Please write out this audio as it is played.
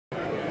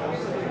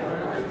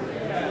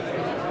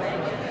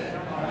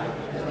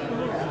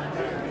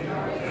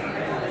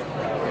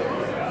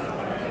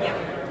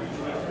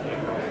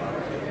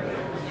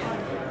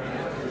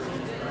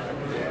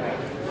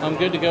I'm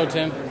good to go,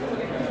 Tim. All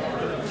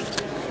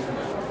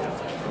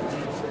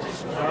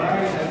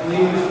right, I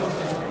believe it's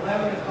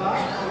 11 o'clock,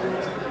 so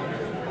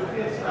we'll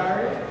get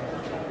started.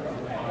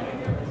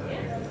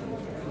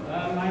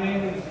 My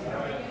name is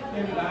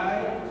K.I.T.T,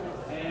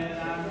 and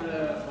I'm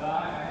the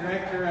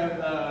director of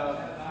the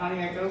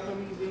Pontiac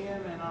Oakland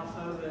Museum and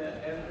also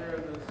the editor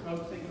of the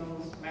Smoke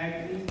Signals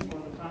magazine for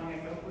the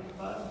Pontiac Oakland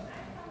Club.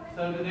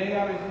 So today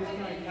I was just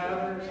going to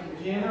cover some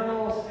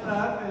general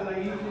stuff, as I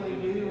usually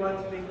do,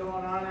 what's been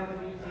going on at the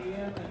museum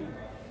and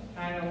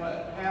kind of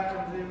what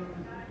happens in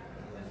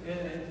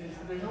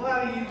there's a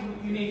lot of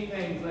unique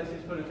things, let's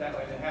just put it that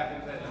way, that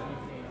happens at the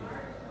museum.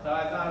 So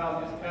I thought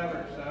I'll just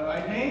cover. So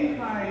I named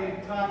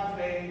my talk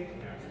today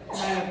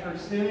kind of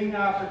Pursuing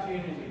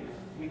Opportunities,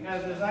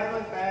 because as I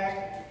look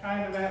back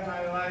kind of at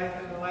my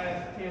life in the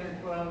last 10 or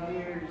 12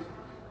 years,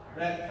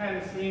 that kind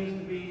of seems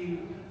to be,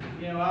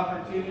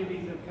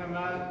 opportunities have come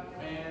up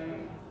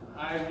and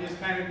I've just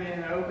kind of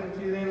been open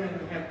to them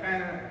and have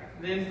kind of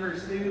then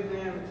pursued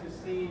them to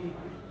see,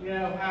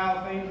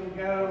 how things would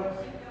go.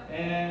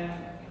 And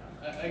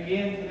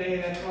again, today,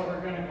 that's what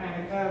we're going to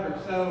kind of cover.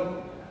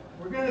 So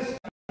we're going to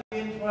start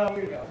in 12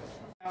 years ago,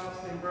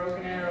 house in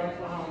Broken Arrow,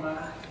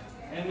 Oklahoma.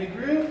 And the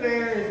group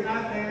there is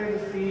not there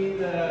to see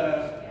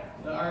the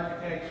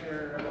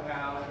architecture of the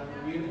house and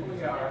the beautiful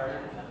yard,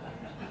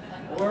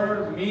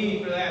 or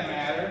me for that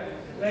matter.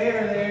 They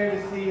are there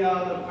to see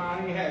all the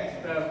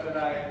Pontiac stuff that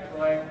I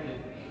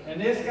collected.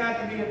 And this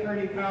got to be a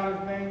pretty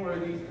common thing where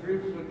these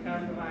groups would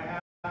come to my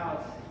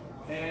house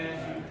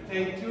and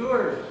take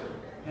tours.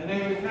 And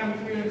they would come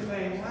through and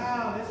say,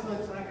 wow, this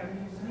looks like a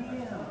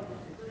museum.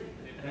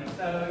 And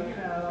so,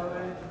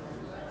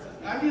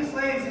 I'm just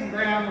laying some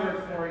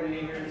groundwork for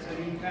you here so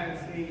you can kind of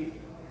see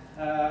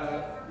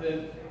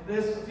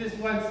this just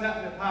wasn't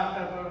something that popped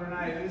up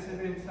overnight. This has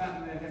been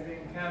something that had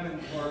been coming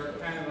for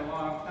kind of a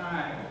long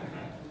time.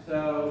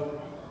 So,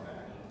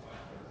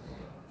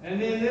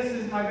 and then this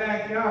is my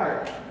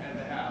backyard at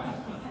the house.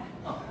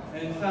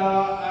 And so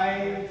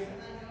I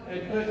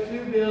put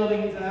 2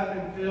 buildings up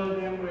and filled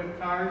them with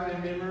cars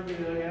and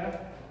memorabilia.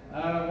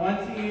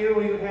 Once a year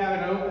we would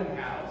have an open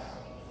house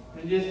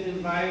and just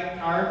invite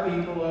our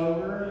people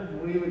over.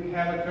 We would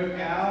have a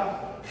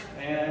cookout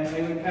and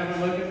they would come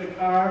and look at the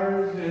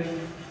cars, and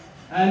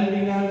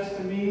unbeknownst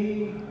to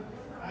me,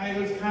 I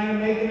was kind of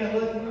making it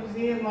look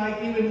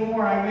museum-like even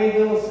more. I made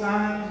little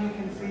signs you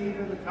can see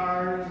for the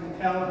cars and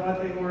tell them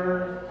what they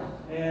were.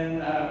 And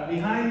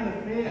behind the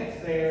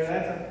fence there,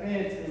 that's a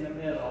fence in the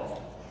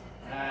middle.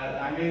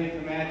 I made it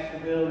to match the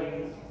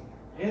buildings.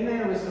 In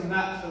there was some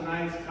not so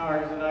nice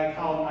cars that I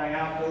called my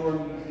outdoor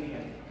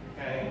museum.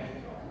 Okay,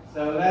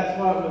 so that's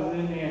what was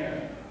in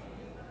there.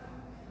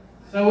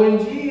 So when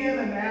GM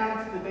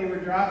announced that they were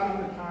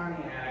dropping the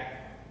Pontiac,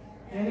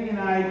 Penny and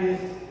I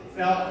just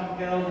felt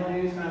compelled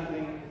to do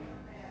something.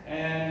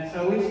 And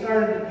so we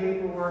started the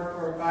paperwork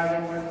for a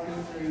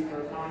 501c3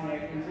 for a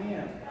Pontiac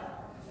museum.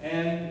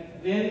 And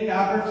then the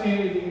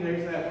opportunity,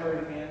 there's that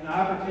word again, the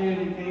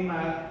opportunity came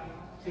up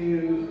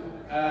to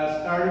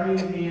start a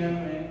museum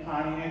in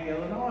Pontiac,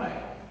 Illinois.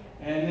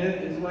 And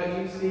this is what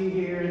you see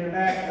here in the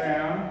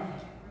background.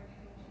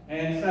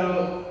 And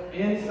so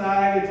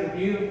inside, it's a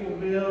beautiful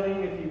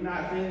building. If you've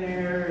not been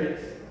there,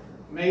 it's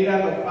made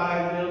up of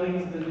 5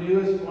 buildings, the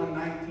newest one,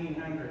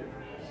 1900.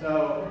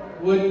 So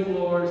wood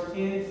floors,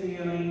 tin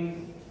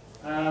ceilings.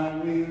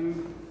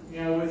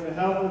 With the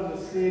help of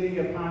the city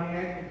of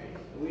Pontiac,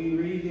 we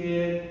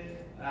redid,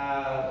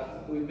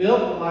 we built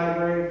the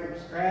library from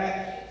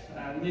scratch,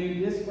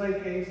 new display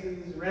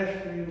cases,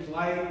 restrooms,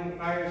 lighting,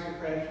 fire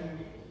suppression,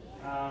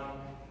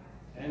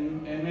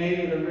 and made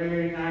it a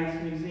very nice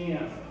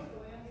museum.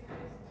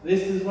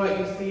 This is what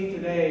you see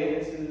today.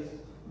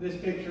 This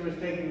picture was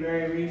taken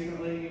very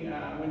recently.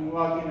 When you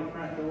walk in the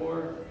front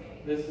door,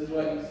 this is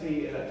what you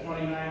see, a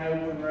 29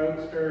 Oakland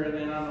Roadster, and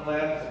then on the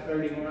left, a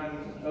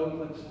 31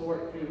 Oakland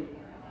Sport Coupe.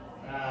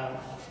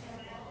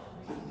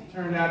 It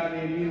turned out to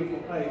be a beautiful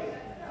place.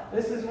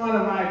 This is one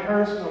of my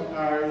personal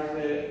cars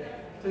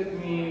that took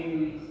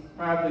me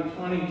probably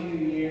 22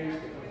 years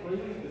to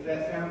complete. Does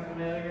that sound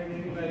familiar to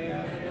anybody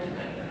out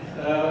there?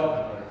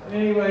 So,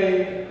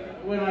 anyway,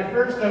 when I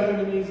first opened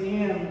the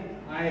museum,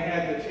 I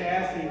had the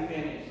chassis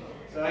finished.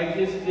 So I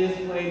just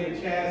displayed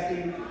the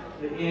chassis,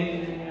 the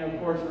engine, of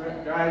course,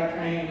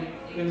 drivetrain.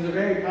 It was a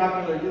very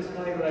popular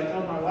display, but I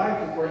told my wife,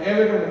 if we're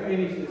ever going to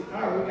finish this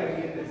car, we've got to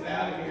get this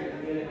out of here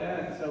and get it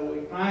done. So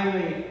we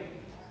finally,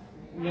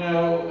 we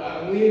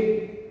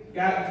had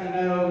gotten to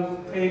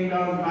know Ting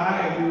Dong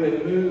Bai, who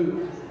had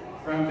moved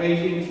from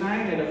Beijing,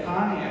 China to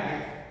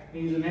Pontiac.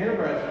 He's an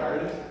airbrush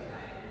artist.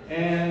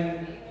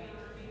 And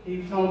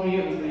he told me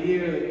it was the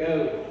year of the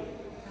goat.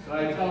 So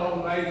I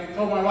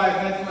told my wife,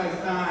 that's my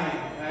sign.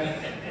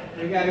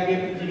 We got to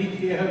get the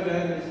GTO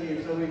done this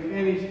year. So we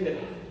finished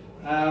it.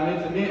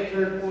 It's a mint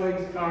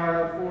turquoise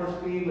car,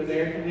 4-speed with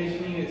air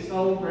conditioning. It's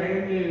sold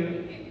brand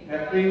new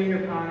at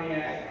Premier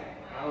Pontiac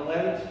on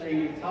 11th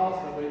Street in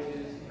Tulsa, which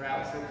is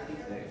Route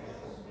 66.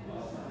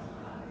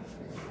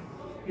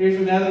 Here's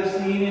another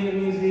scene in the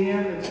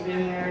museum that's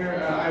been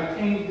there. I've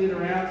changed it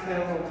around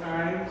several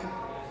times.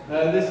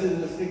 This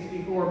is the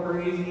 64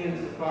 Parisian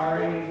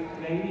Safari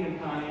Canadian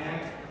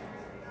Pontiac.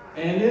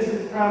 And this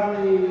is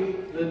probably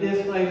the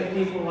display that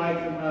people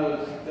like the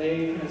most.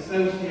 They can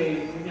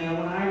associate, you know,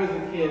 when I was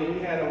a kid,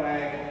 we had a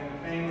wagon and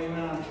the family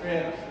went on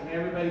trips, and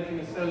everybody can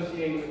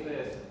associate with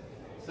this.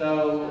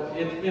 So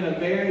it's been a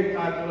very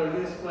popular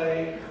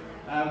display,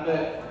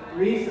 but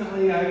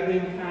recently I've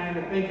been kind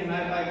of thinking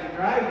I'd like to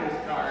drive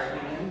this car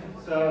again.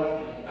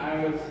 So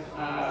I was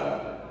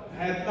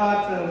had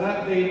thoughts of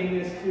updating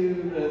this to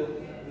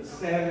the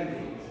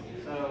 70s.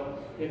 So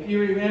if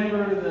you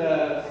remember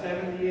the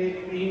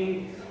 78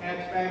 Phoenix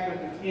hatchback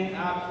with the tint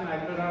option I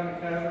put on the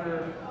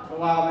cover a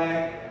while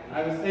back,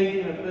 I was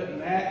thinking of putting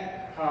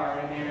that car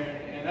in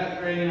there and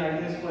upgrading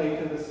our display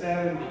to the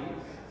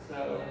 70s.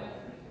 So,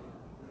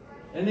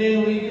 and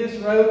then we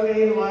just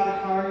rotate a lot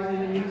of cars in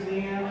the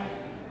museum.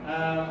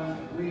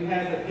 We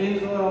had the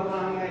Pennzoil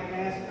Pontiac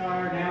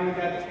NASCAR, now we've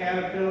got the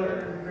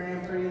Caterpillar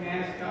Grand Prix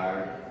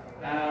NASCAR.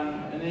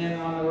 And then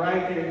on the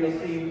right there you'll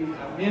see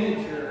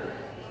miniature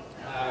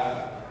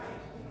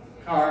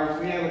cars.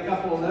 We have a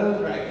couple of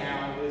those right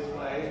now on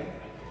display.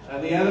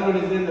 The other one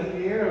is in the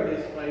Fiero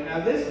display. Now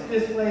this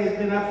display has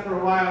been up for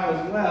a while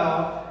as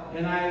well,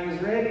 and I was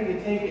ready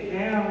to take it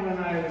down when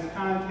I was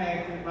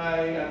contacted by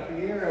a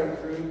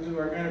Fiero group who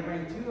are going to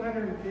bring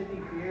 250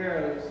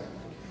 Fieros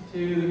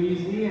to the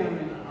museum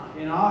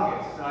in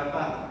August. So I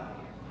thought,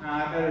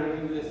 I better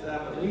do this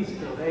up at least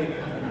till they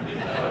come.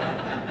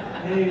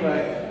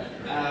 Anyway,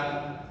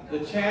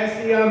 the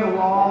chassis on the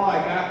wall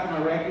I got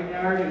from a wrecking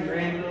yard in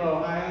Granville,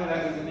 Ohio.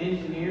 That was an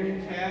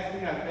engineering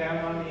chassis I found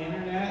on the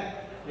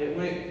internet. It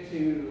went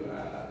to,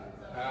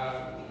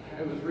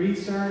 it was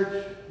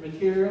research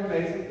material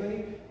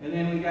basically, and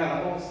then we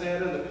got a whole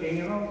set of the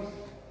panels.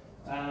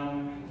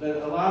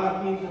 But a lot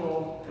of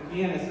people,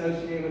 again,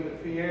 associate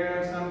with the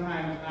Fiero,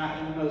 sometimes not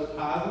in the most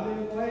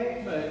positive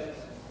way, but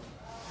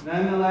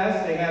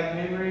nonetheless, they have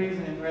memories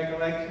and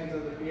recollections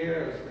of the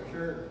Fieros for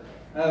sure.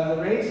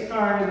 The race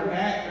car in the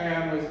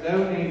background was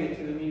donated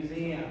to the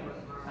museum.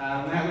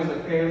 That was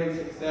a fairly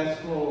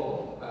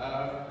successful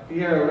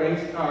Fiero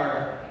race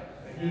car.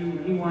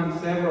 He won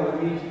several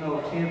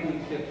regional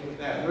championships with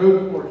that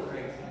road course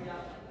racing.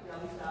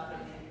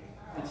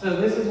 And so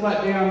this is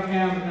what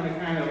downtown is going to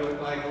kind of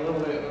look like a little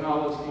bit when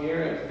all those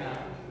Fieros come.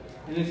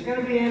 And it's going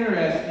to be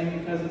interesting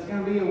because it's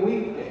going to be a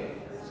weekday.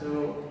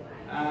 So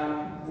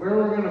where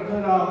we're going to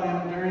put all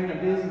them during a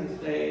business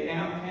day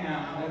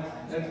downtown,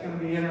 that's going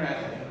to be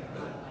interesting.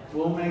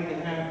 We'll make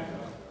it happen.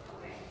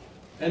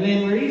 And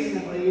then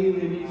recently,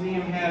 the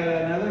museum had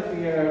another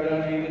Fiero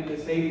donated,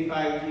 this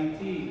 85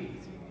 GT.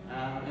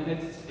 And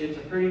it's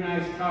a pretty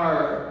nice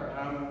car.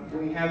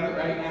 We have it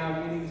right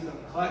now getting some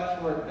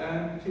clutch work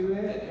done to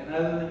it, and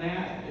other than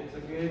that, it's a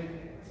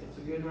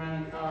good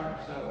running car.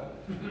 So,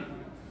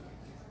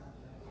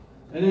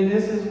 and then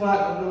this is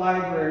what the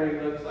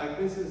library looks like.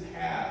 This is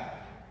half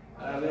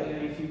of it,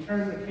 and if you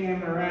turn the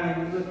camera around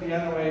and you look the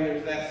other way,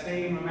 there's that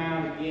same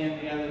amount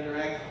again the other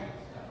direction.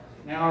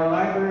 Now our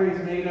library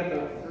is made up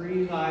of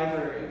 3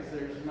 libraries.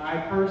 There's my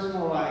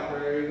personal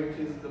library, which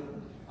is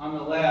on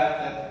the left,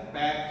 that's the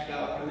back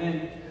shelf, and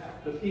then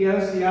the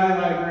POCI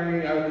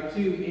library are the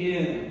 2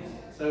 ends.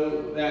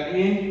 So that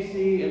end you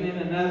see, and then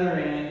another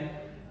end,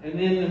 and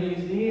then the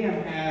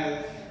museum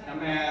has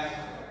amassed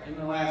in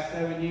the last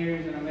 7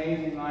 years an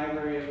amazing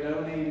library of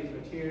donated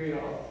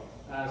material,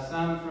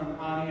 some from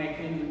Pontiac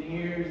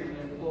engineers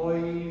and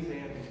employees,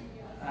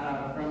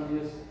 and from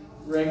just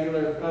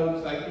regular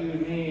folks like you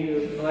and me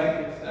who have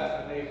collected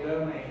stuff and they've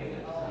donated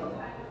it.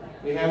 So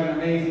we have an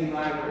amazing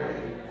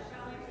library.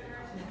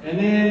 And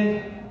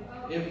then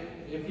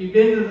if you've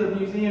been to the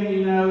museum,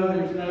 you know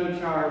there's no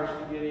charge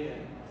to get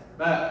in.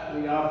 But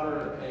we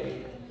offer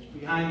a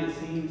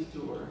behind-the-scenes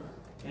tour.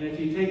 And if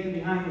you take the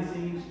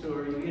behind-the-scenes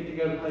tour, you get to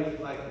go to places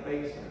like the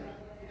basement.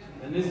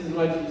 And this is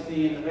what you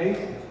see in the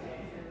basement.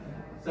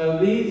 So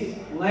these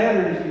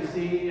letters you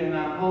see, and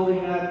I'm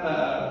holding up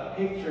a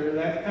picture,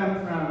 that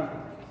come from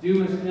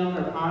Dumas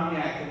Milner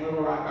Pontiac in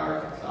Little Rock,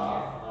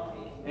 Arkansas.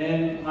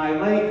 And my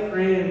late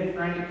friend,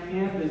 Frank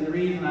Kemp, is the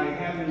reason I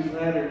have these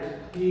letters.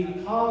 He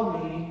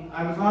called me,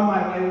 I was on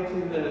my way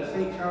to the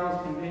St. Charles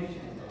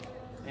Convention,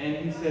 and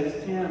he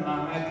says, Tim,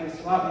 I'm at this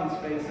swapping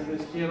space of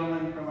this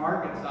gentleman from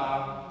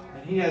Arkansas,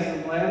 and he has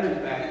some letters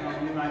back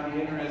home you might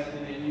be interested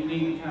in, and you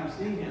need to come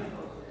see him.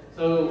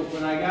 So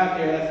when I got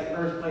there, that's the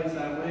first place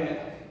I went.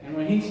 And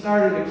when he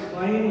started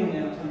explaining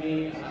them to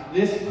me,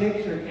 this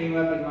picture came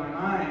up in my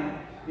mind,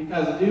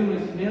 because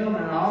Dumas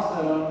Milner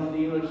also owned a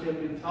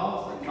dealership in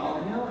Tulsa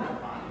called Milner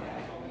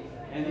Pontiac.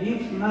 And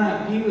each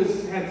month, he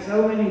had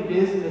so many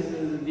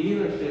businesses and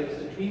dealerships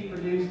that he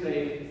produced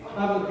a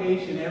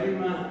publication every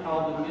month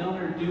called the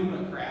Milner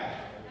Dumacrat.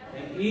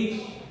 And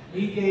he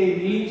gave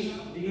each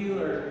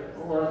dealer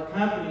or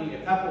company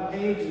a couple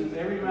pages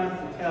every month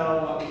to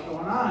tell what was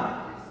going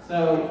on.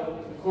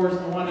 So, of course,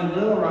 the one in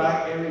Little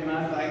Rock, every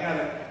month I got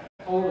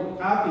a hold of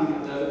copies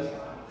of those.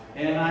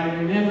 And I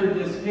remembered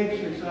this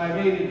picture, so I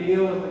made a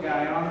deal with the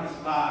guy on the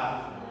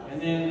spot.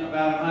 And then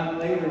about a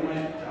month later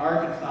went to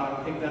Arkansas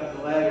and picked up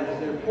the letters.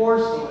 They're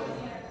porcelain,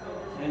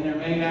 and they're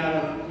made out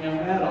of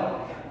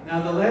metal.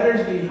 Now the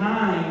letters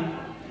behind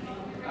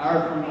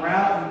are from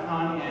Routon,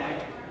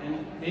 Pontiac,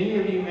 and many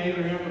of you may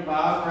remember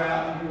Bob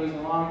Routon, who was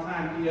a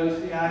longtime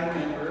POCI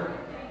member,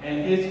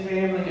 and his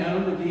family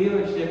owned a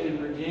dealership in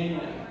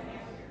Virginia.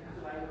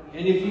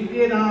 And if you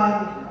get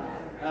on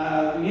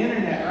the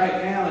internet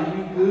right now and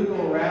you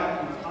Google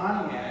Routon,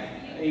 Pontiac,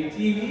 a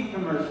TV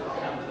commercial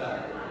comes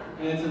up.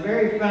 And it's a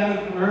very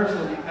funny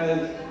commercial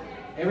because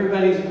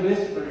everybody's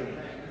whispering.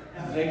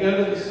 They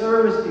go to the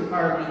service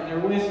department and they're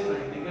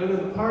whispering. They go to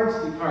the parts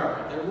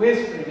department, they're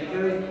whispering. They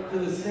go to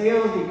the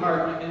sales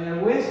department and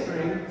they're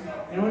whispering.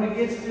 And when it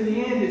gets to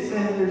the end, it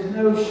says there's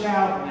no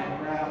shouting at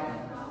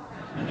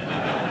Routon.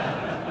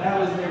 That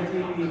was their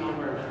TV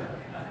commercial.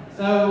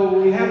 So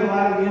we have a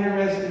lot of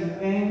interesting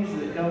things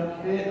that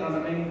don't fit on the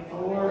main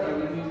floor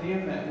of the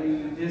museum that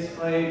we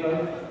display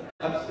both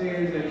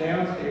upstairs and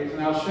downstairs.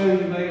 And I'll show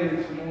you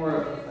later some more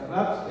of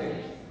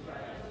upstairs.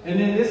 And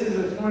then this is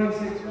a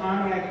 26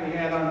 Pontiac we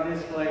had on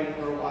display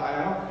for a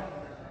while.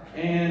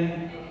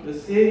 And the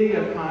city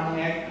of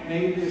Pontiac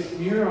made this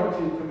mural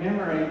to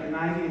commemorate the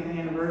 90th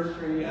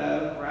anniversary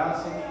of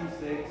Route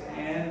 66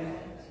 and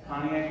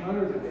Pontiac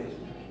Motor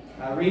Division.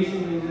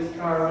 Recently this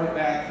car went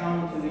back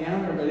home to the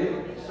owner, but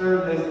it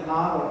served as a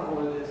model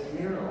for this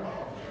mural.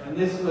 And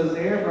this was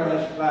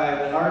airbrushed by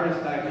the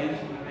artist I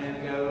mentioned a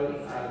minute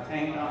ago,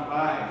 Tank on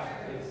Bike.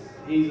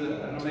 He's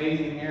an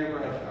amazing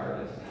airbrush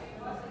artist.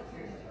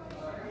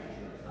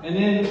 And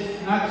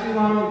then, not too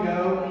long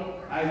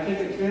ago, I took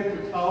a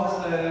trip to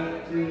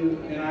Tulsa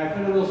and I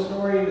put a little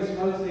story in the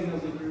Smoke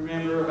Signals, if you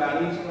remember,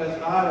 about East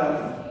West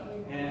Auto.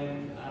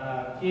 And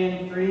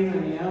Ken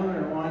Freeman, the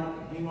owner,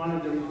 he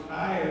wanted to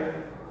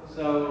retire,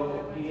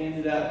 so he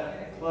ended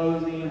up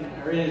closing,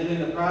 or is in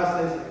the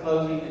process of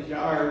closing the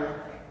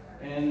yard.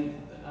 And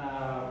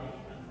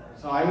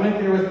so I went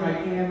there with my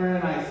camera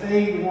and I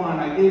saved one.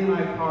 I did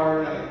my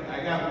part.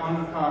 I got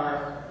one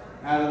car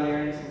out of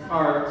there and some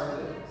parts.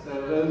 So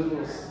those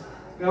will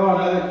go on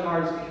other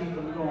cars to keep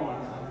them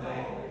going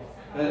someday.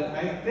 But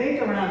I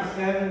think around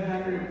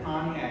 700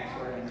 Pontiacs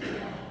were in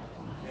there.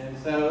 And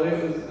so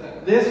it was,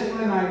 this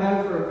one I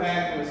know for a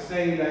fact was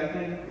saved. I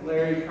think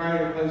Larry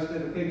Kreider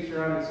posted a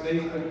picture on his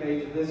Facebook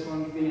page of this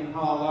one being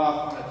hauled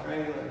off on a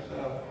trailer.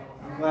 So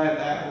I'm glad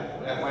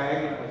that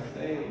wagon was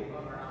saved.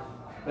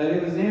 But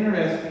it was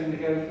interesting to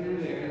go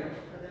through there.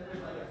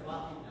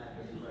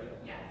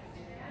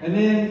 And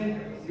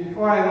then,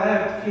 before I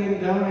left,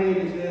 Ken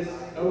donated this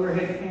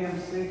overhead cam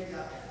 6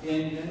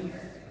 engine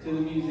to the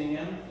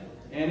museum.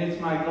 And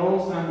it's my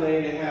goal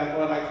someday to have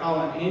what I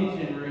call an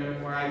engine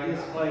room, where I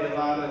display a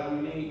lot of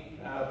unique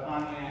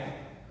Pontiac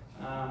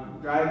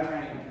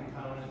drivetrain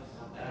components,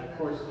 of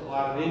course a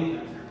lot of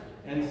engines.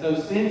 And so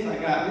since I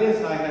got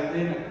this, I have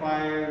then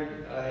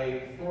acquired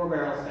a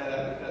 4-barrel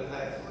setup, because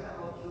that's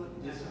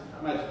just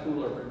much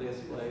cooler for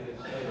display to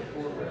show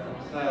the 4-barrel.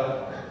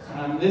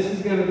 So this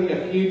is going to be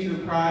a future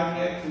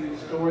project to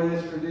restore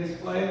this for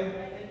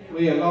display.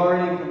 We have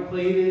already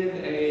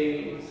completed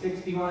a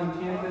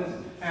 61 Tempest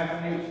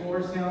half-inch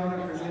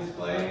 4-cylinder for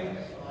display.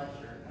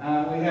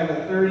 We have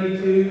a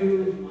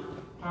 32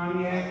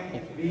 Pontiac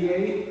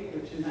V8,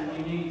 which is a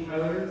unique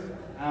motor.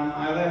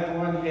 I left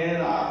one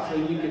head off so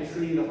you could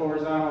see the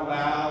horizontal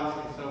valves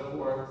and so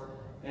forth.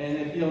 And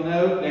if you'll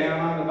note, down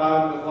on the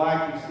bottom of the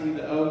block, you see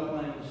the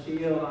Oakland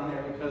shield on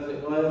there, because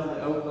it was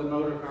the Oakland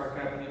Motor Car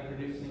Company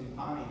producing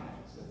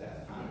Pontiacs at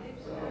that time.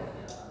 So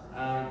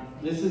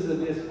this is a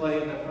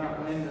display in the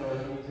front window of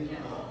the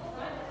museum.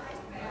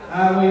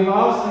 We've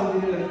also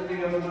did a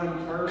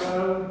 301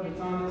 Turbo that's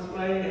on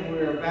display, and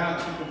we're about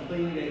to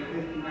complete a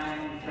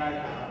 59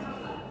 tripod.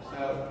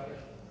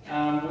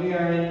 So we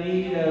are in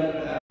need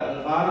of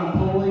the bottom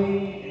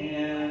pulley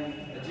and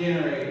a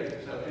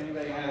generator. So if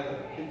anybody has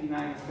a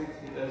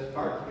 5960, those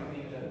parts, we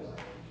need those.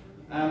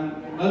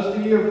 Most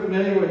of you are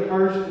familiar with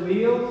Hurst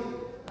wheels.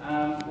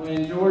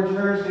 When George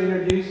Hurst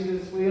introduced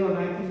this wheel in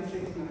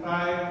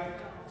 1965,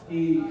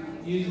 he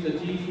used a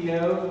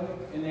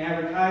GTO in the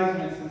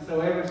advertisements, and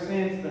so ever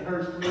since, the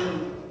Hurst wheel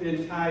has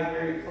been tied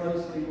very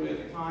closely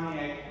with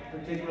Pontiac,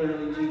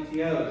 particularly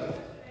GTOs.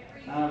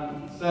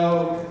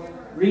 So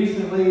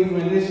recently,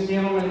 when this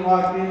gentleman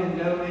walked in and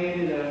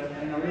donated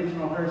an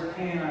original Hurst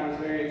can, I was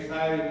very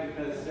excited,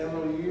 because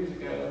several years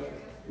ago,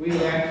 we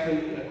had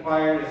actually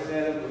acquired a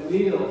set of the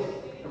wheels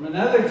from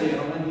another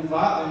gentleman who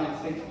bought them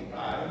in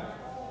 '65.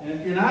 And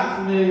if you're not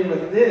familiar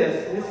with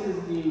this, this is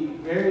the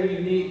very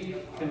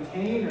unique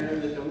container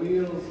that the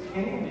wheels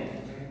came in.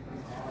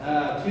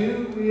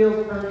 2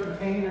 wheels per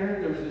container.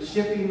 There's a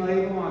shipping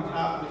label on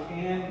top of the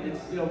can.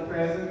 It's still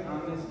present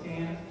on this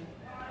can.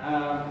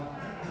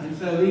 And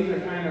so these are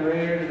kind of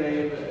rare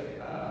today,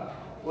 but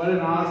what an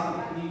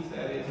awesome piece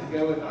that is to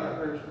go with our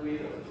Hurst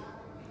wheels.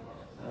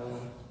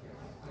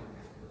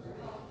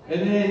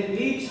 And then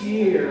each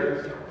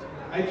year,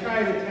 I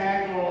try to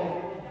tackle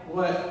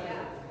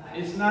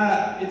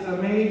it's a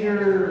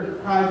major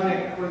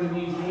project for the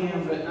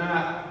museum, but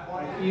not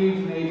a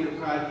huge major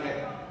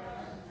project.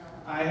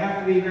 I have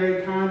to be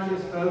very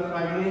conscious, both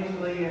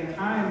financially and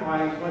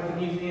time-wise, what the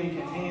museum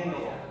can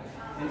handle.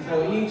 And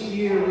so each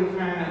year we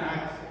kind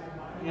of,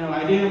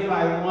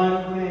 identify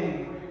one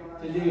thing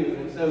to do.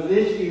 And so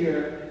this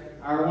year,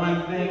 our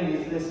one thing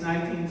is this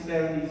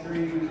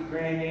 1973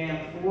 Grand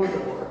Am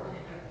four-door.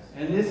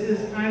 And this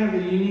is kind of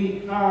a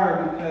unique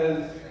car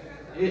because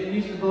it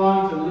used to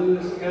belong to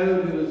Louis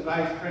Goode, who was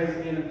vice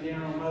president of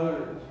General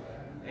Motors.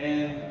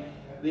 And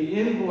the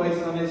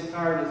invoice on this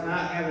car does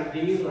not have a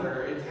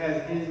dealer. It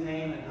has his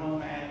name and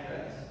home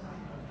address.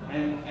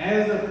 And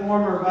as a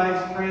former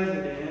vice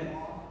president,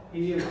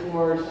 he, of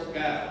course,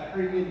 got a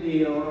pretty good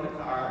deal on the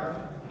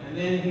car. And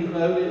then he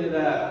loaded it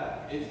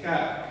up. It's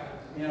got,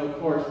 of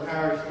course,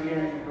 power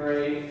steering,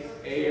 brakes,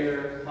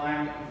 air,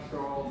 climate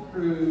control,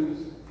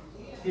 cruise,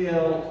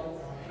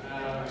 tilt,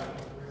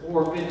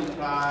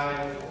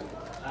 455.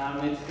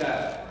 It's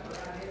got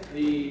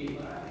the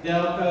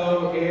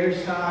Delco air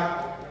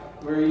shock,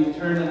 where you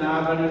turn the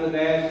knob under the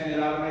dash and it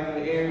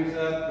automatically airs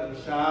up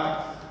the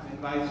shocks and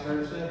vice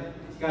versa.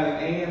 It's got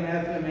an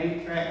AM/FM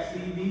 8-track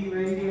CD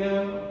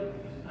radio.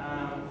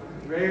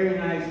 Very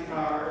nice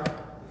car.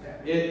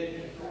 It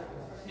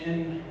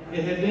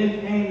had been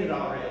painted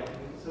already.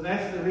 So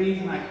that's the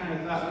reason I kind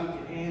of thought we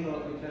could handle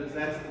it, because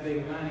that's the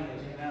big money,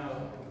 as you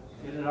know.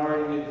 It had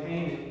already been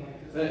painted.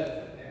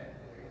 But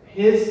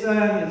his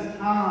son is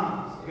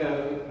Tom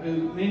Goode,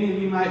 who many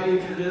of you might be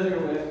familiar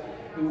with,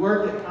 who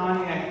worked at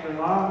Pontiac for a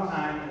long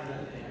time.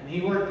 And he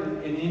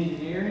worked in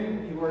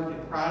engineering, he worked in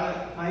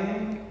product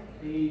planning,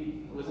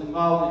 he was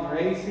involved in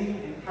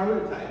racing and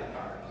prototype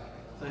cars.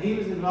 So he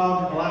was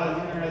involved in a lot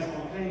of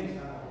interesting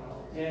things.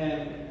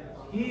 And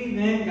he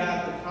then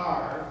got the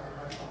car,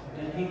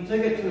 and he took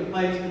it to a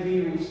place to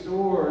be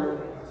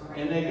restored,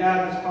 and they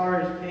got as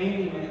far as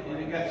painting it, and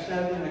it got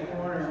shoved in the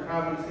corner and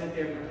probably sit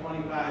there for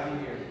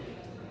 25 years.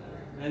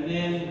 And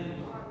then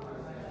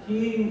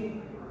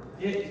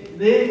it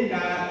then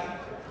got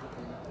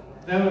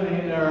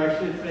donated, or I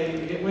should say,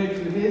 it went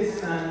to his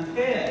son,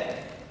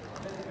 Ted.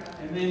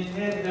 And then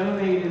Ted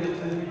donated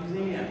it to the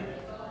museum.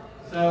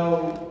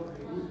 So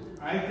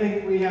I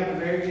think we have a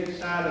very good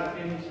shot of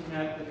finishing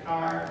up the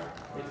car.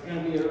 It's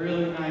going to be a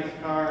really nice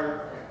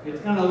car.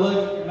 It's going to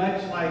look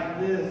much like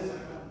this.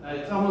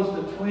 It's almost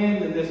a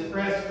twin to this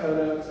press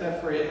photo,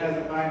 except for it has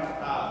a vinyl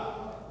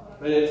top.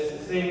 But it's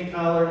the same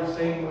color,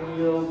 same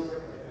wheels.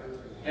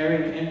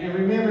 And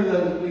remember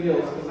those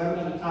wheels, because I'm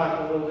going to talk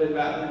a little bit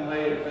about them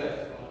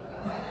later.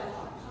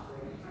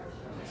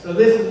 So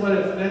this is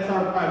that's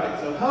our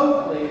project. So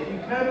hopefully, if you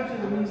come to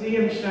the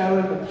museum show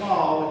in the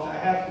fall, which I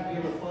have to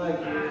give a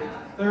plug here,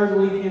 third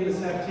weekend of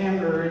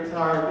September, it's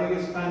our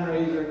biggest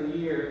fundraiser of the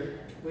year.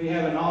 We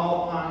have an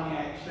all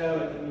Pontiac show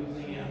at the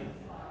museum.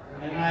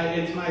 And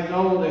it's my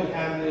goal to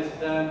have this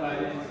done by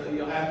then, so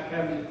you'll have to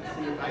come in to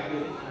see if I get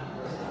it done.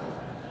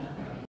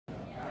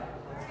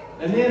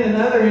 And then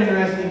another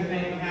interesting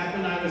thing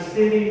happened. I was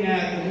sitting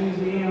at the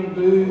museum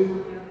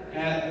booth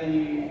at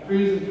the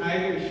Cruise and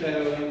Tiger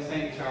show in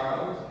St.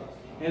 Charles,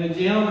 and a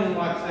gentleman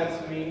walks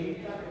up to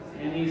me,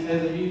 and he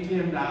says, "Are you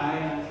Tim Dye?"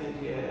 And I said,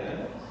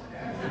 "Yes."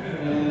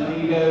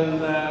 And he goes,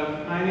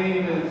 "My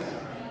name is,"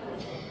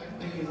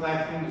 I think his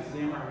last name is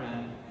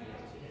Zimmerman.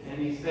 And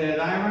he said,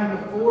 "I run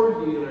a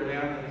Ford dealer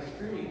down the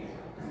street."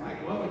 I'm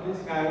like, "What would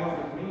this guy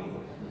want with me?"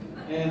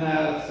 And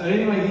so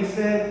anyway,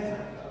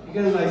 he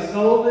goes, "I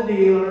sold the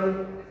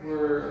dealer.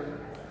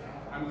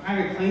 I'm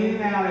kind of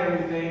cleaning out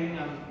everything.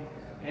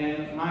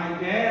 And my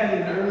dad in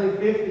the early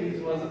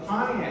 50s was a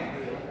Pontiac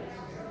dealer."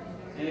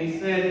 And he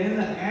said, "In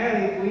the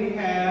attic we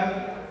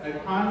have a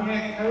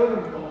Pontiac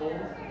totem pole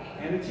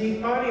and a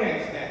cheap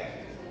Pontiac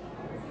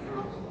statue."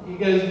 He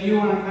goes, "Do you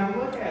want to come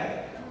look at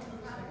it?"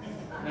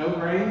 No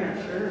brainer,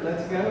 sure,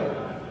 let's go.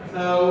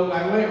 So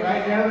I went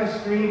right down the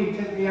street, he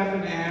took me up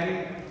in the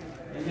attic,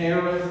 and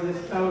there was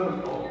this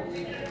totem pole.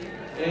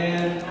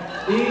 And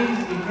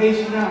these, in case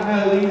you don't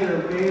know, these are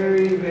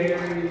very,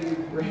 very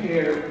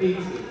rare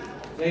pieces.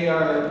 They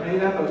are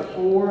made up of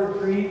 4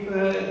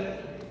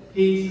 3-foot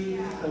pieces,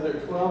 so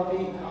they're 12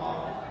 feet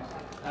tall.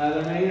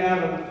 They're made out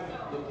of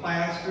the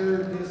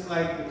plaster, just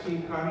like the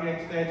cheap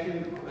Pontiac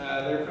statue.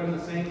 They're from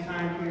the same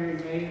time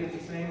period, made at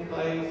the same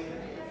place.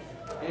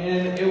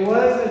 And it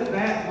wasn't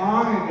that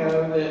long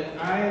ago that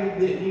I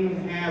didn't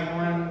even have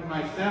one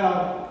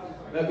myself,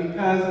 but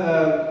because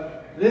of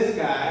this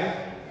guy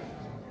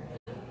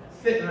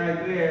sitting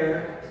right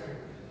there,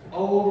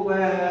 Old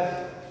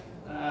West,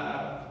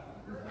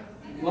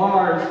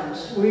 Lars from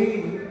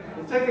Sweden.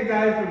 It took a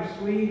guy from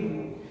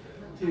Sweden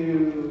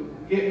to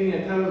get me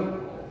a totem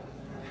pole.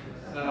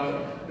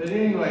 So, but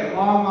anyway,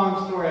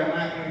 long story. I'm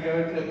not going to go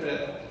into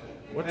it,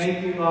 but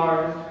thank you,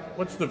 Lars.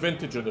 What's the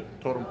vintage of the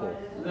totem pole?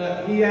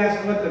 He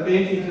asked what the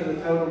vintage of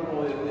the totem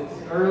pole is.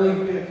 It's early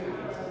 50s.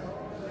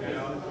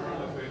 Yeah,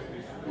 early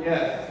 50s.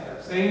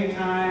 Yes, same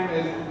time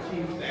as the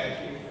chief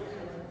statue.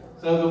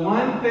 So the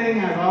one thing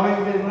I've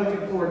always been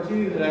looking for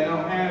too that I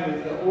don't have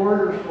is the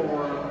order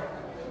form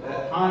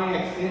that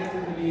Pontiac sent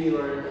to the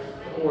dealer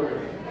to order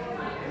it.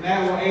 And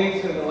that will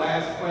answer the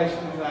last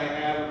questions I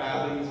have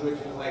about these, which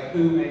is like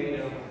who made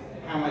them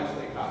and how much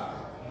they cost.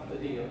 the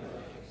deal.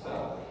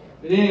 So,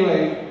 but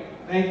anyway,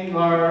 thank you,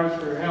 Lars,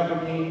 for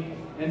helping me.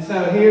 And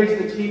so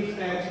here's the Chief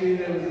statue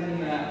that was in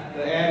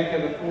the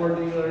attic of the Ford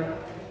dealer.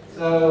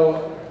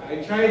 So I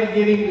tried to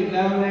get him to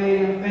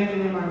donate. I'm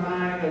thinking in my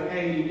mind,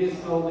 okay, you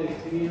just sold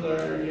this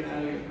dealer, you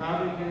know, you're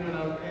probably doing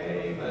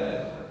okay,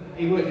 but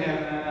he wouldn't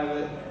have none of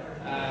it.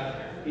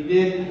 He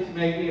did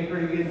make me a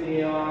pretty good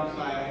deal on him,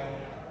 so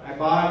I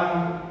bought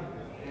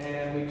him,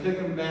 and we took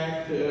him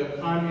back to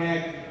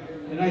Pontiac.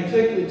 And I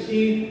took the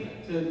Chief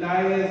to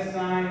Diaz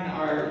Sign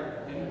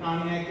Art in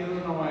Pontiac,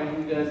 Illinois,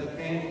 who does a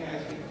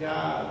fantastic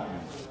job.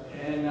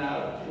 And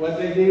what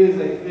they do is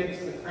they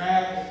fix the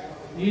cracks.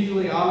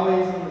 Usually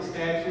always on the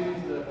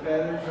statues, the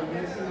feathers are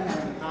missing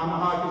and the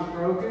tomahawk is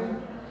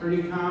broken.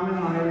 Pretty common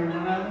on every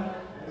one of them.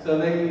 So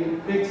they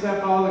fix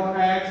up all the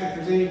cracks. If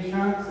there's any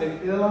chunks, they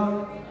fill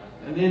them.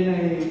 And then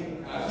they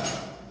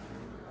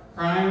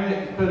prime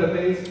it and put a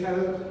base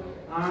coat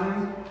on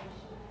them.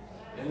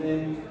 And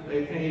then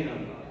they paint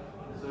them.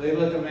 So they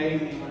look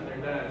amazing when they're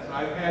done. So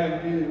I've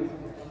had them do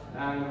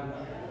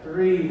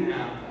 3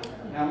 now.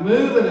 Now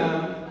moving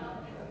them,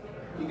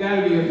 you got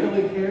to be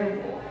really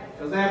careful,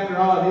 because after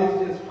all, it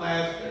is just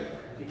plaster.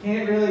 You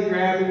can't really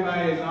grab him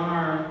by his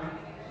arm,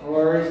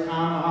 or his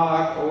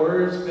tomahawk,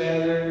 or his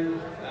feathers.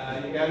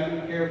 You got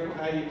to be careful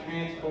how you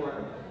transport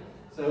him.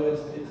 So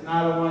it's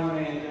not a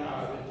one-man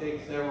job. It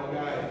takes several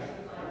guys.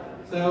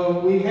 So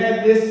we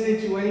had this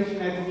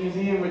situation at the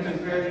museum, which is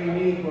very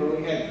unique, where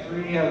we had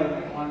 3 of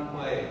them in one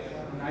place.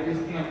 And I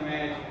just can't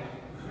imagine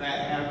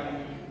that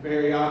happening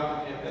very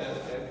often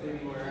at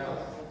anywhere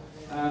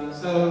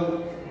else.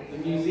 So the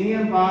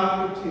museum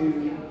bought the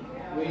 2.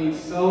 We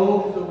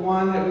sold the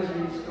one that was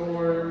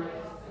restored,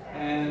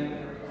 and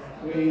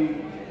the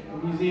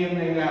museum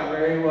made out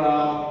very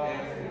well.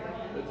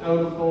 And the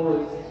total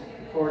pull is,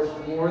 of course,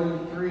 more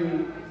than 3.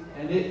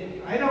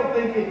 And I don't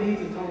think it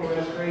needs a total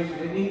restoration.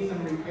 It needs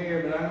some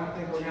repair, but I don't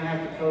think we're going to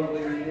have to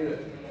totally redo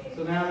it.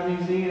 So now the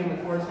museum,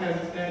 of course, has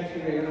a statue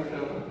there in a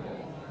total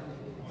pull.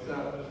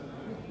 So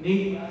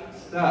neat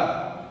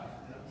stuff.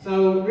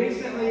 So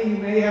recently, you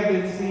may have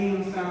been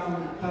seeing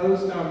some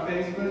posts on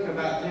Facebook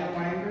about Jim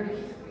Wangers.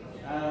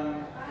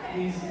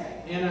 He's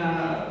in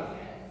a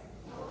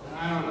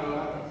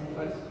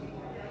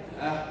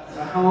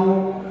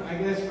home, I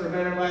guess, for a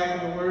better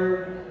lack of a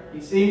word. He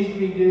seems to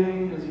be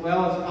doing as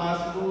well as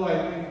possible.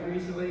 I think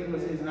recently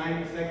was his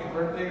 92nd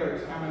birthday, or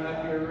it's coming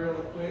up here real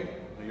quick.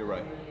 You're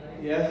right.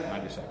 Yes?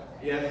 92nd.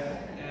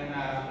 Yes. And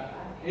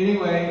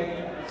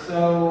anyway,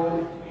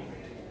 so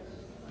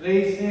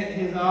they sent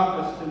his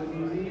office to the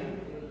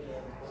museum.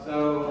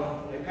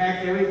 So they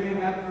packed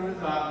everything up from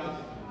his office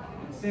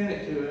and sent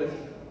it to us.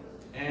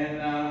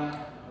 And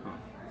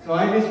so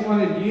I just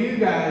wanted you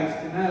guys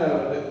to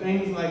know that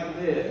things like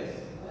this,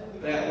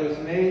 that was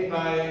made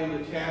by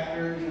the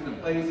chapters and the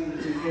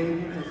places who gave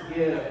him his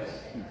gifts,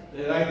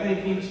 that I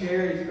think he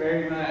cherished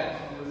very much,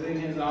 was in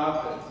his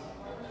office,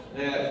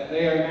 that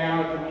they are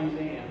now at the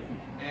museum.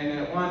 And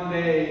that one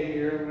day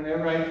here,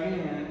 whenever I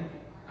can,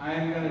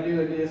 I'm going to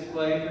do a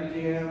display for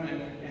Jim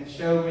and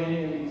show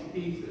many of these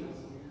pieces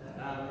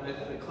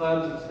that the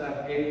clubs and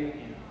stuff gave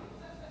him.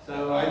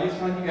 So I just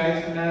want you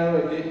guys to know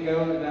it didn't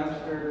go in the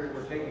dumpster.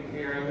 We're taking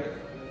care of it.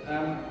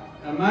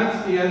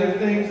 Amongst the other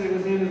things that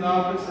was in his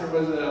office, there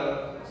was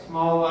a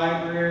small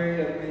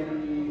library of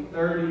maybe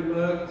 30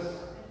 books.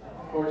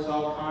 Of course,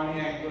 all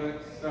Pontiac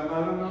books. Some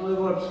of them a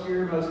little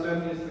obscure, most of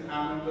them just the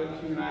common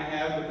books you and I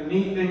have. But the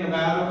neat thing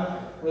about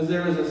them was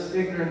there was a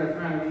sticker in the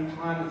front of each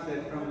one that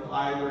said "From the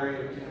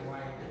Library of Jim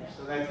Wangers."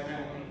 So that's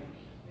kind of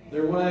neat.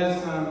 There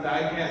was some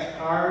die-cast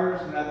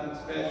cars, nothing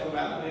special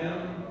about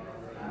them.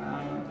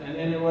 And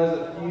then there was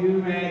a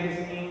few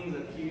magazines,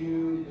 a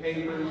few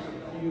papers,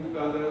 a few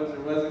photos.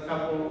 There was a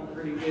couple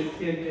pretty good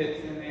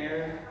tidbits in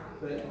there,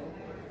 but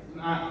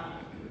not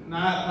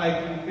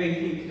like you think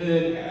he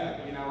could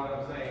have, you know what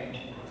I'm saying.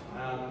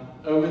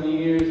 Over the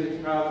years,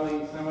 it's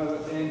probably some of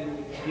it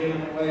been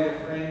given away to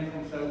friends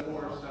and so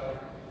forth. So,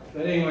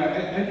 but anyway,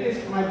 I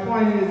guess my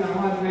point is I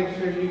wanted to make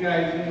sure you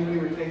guys knew we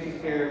were taking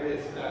care of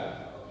his stuff.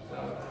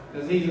 So,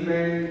 because he's a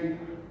very,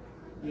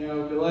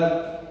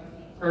 beloved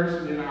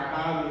person in our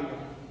hobby.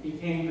 He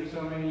came for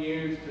so many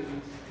years to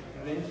these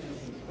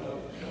conventions and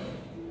spoke.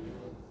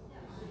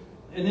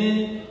 And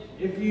then,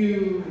 if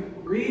you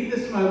read the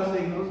Smoke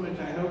Signals, which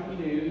I hope you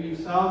do, you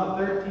saw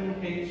the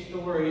 13-page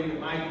story that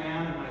Mike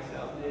Brown and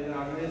myself did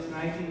on this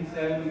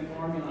 1970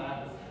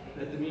 formula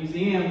that the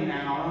museum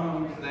now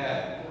owns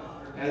that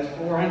has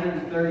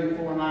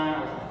 434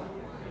 miles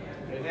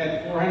on it. It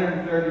had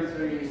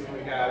 433 when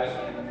we got it,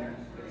 and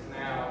it's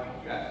now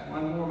got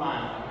 1 more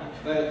mile on it.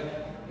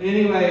 But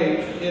anyway,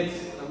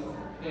 it's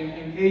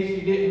in case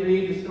you didn't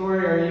read the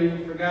story or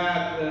you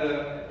forgot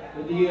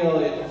the deal,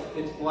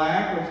 it's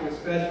black, which was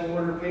special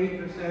order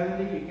paint for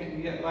 70. You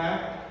couldn't get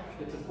black.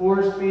 It's a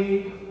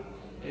 4-speed.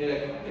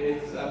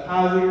 It's a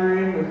posi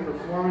rim with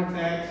performance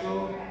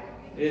axle.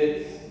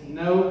 It's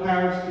no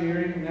power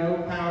steering,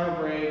 no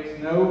power brakes,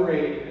 no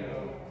radio,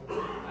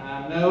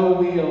 no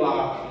wheel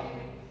option.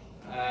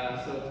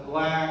 So it's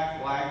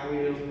black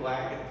wheels,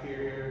 black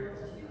interior.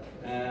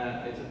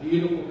 It's a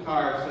beautiful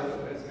car,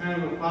 so it's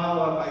kind of a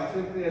follow-up. I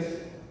took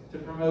this to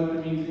promote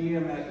the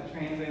museum at the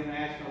Trans Am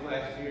Nationals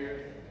last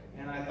year,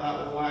 and I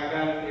thought, well, while I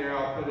got it here,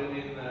 I'll put it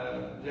in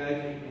the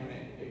judging, and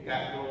it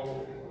got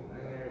gold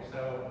in there.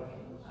 So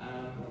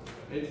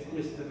it's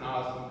just an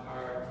awesome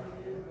car.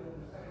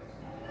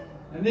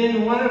 And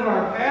then one of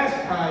our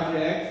past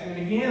projects,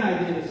 and again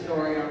I did a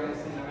story on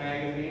this in the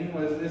magazine,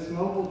 was this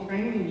mobile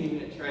training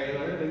unit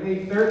trailer. They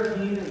made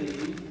 13 of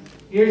these.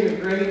 Here's a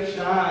great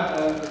shot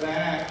of the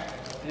back.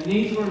 And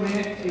these were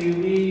meant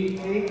to be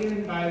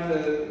taken by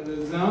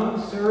the zone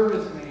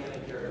service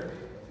manager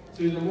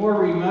to the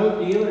more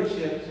remote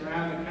dealerships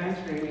around the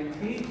country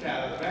and teach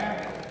out of the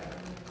back of it.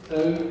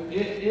 So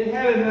it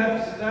had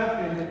enough stuff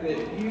in it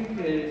that you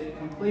could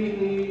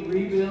completely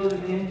rebuild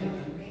an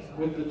engine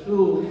with the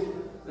tools.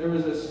 There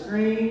was a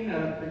screen,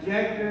 a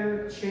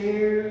projector,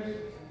 chairs,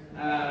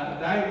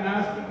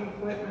 diagnostic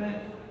equipment.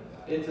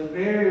 It's a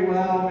very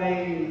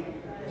well-made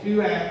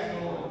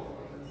 2-axle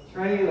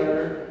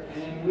trailer,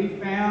 and we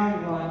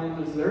found one in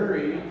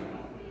Missouri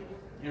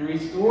and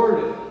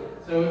restored it.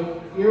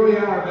 So here we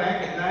are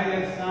back at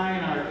Diet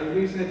Sign Art. They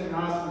do such an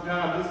awesome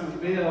job. This is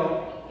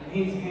Bill, and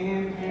he's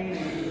hand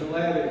painting the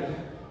letters.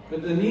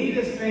 But the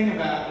neatest thing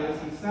about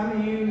this, and some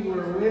of you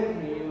were with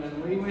me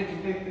when we went to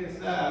pick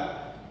this up,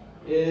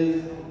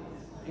 is,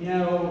 you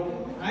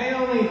know, I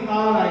only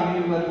thought I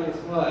knew what this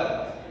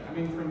was. I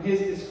mean, from his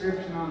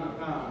description on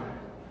the phone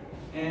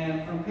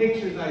and from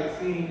pictures I'd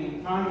seen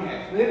in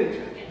Pontiac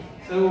literature.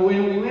 So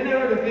when we went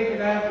over to pick it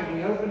up and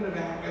he opened the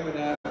back of it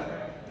up,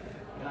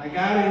 and I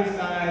got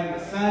inside,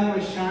 the sun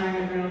was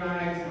shining real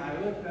nice, and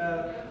I looked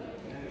up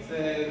and it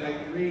said,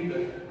 I could read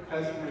the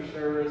customer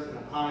service and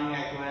the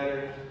Pontiac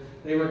letters.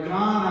 They were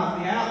gone off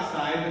the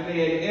outside, but they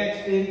had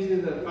etched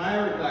into the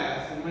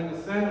fiberglass, and when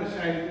the sun was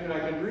shining through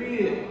it, I could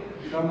read it.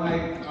 So I'm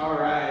like, all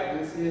right,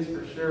 this is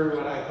for sure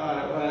what I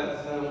thought it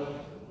was. So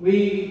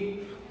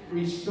we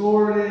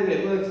restored it.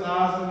 It looks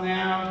awesome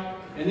now.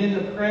 And in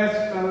the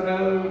press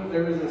photo,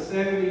 there was a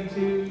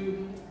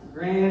 72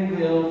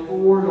 Granville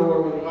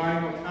 4-door with a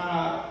vinyl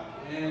top,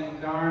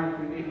 and darn if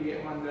we didn't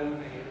get one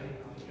donated.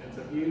 It's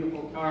a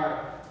beautiful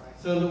car.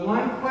 So the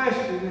one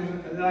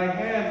question that I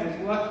had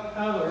was, what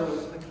color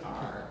was the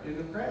car in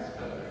the press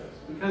photos?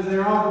 Because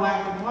they're all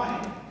black and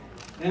white.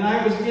 And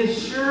I was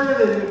just sure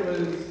that it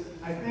was,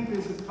 I think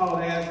this is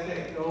called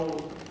Aztec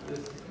Gold,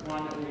 this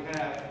one that we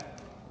have.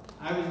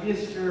 I was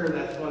just sure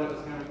that's what it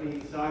was going to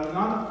be. So I was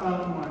on the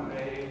phone one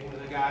day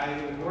with a guy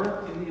who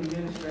worked in the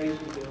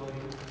administration building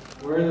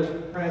where the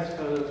press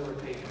photos were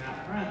taken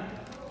out front.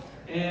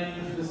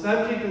 And the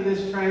subject of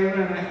this trailer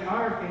and that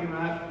car came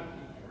up,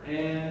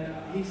 and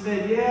he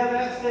said, yeah,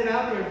 that sat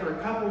out there for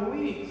a couple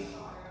weeks.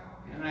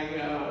 And I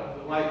go,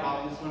 the light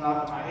bulb just went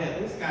off in my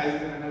head. This guy's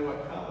going to know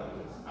what color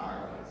this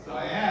car was. So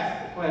I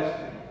asked the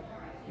question,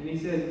 and he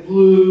said,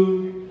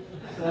 blue.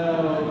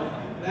 So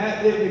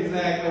that didn't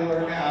exactly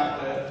work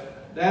out,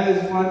 but that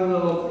is one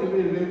little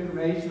tidbit of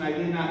information I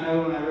did not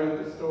know when I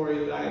wrote the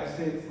story that I have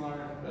since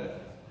learned.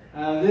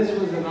 But this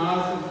was an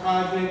awesome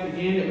project.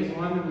 Again, it was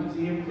one the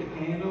museum could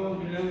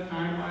handle, you know,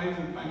 time-wise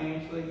and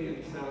financially,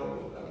 and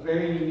so a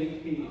very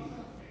unique piece.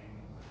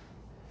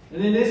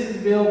 And then this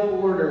is Bill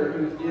Porter,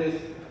 who's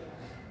just,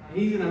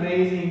 he's an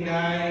amazing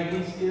guy.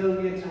 He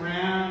still gets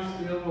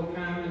around, still will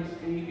come and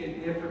speak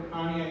at different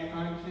Pontiac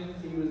functions.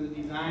 He was a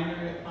designer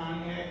at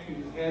Pontiac.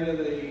 He was head of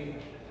the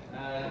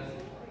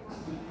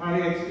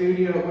Pontiac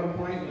studio at one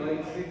point in the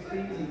late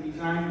 60s. He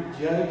designed the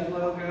Judge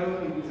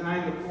logo. He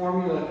designed the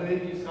Formula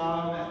hood you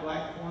saw in that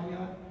black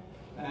Formula.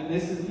 And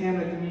this is him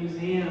at the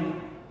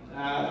museum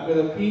with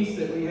a piece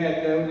that we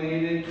had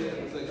donated.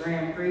 It was a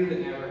Grand Prix that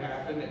never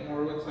happened. It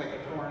more looks like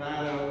a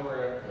Tornado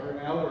or an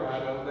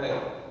Eldorado.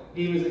 But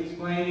he was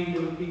explaining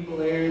to the people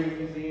there in the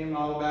museum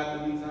all about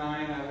the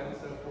design of it and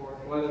so forth.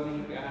 What a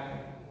neat guy.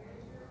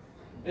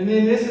 And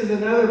then this is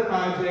another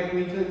project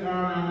we took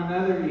on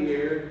another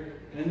year.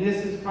 And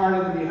this is part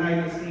of the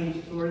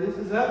behind-the-scenes tour. This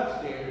is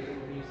upstairs in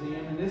the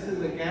museum, and this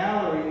is a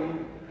gallery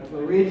of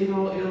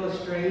original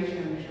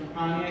illustrations from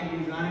Pontiac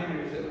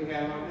designers that we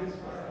have on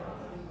display.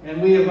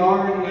 And we have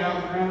already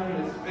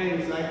outgrown this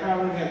space. I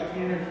probably have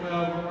 10 or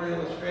 12 more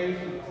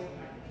illustrations.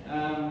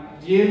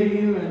 Jim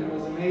Ewan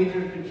was a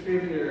major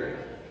contributor.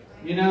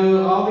 You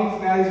know, all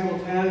these guys will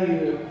tell you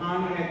if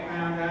Pontiac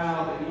found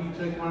out that you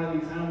took one of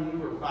these home, you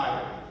were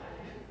fired.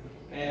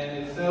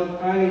 And it's so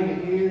funny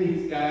to hear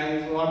these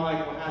guys. Well, I'm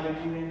like, well, how did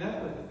you end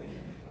up with it then?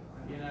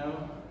 You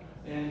know?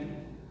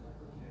 And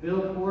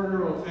Bill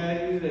Porter will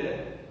tell you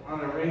that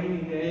on a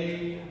rainy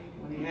day,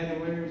 when he had to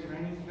wear his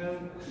rain coat,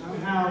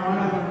 somehow one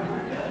of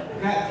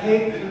them got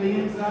taped to the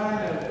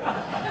inside of it.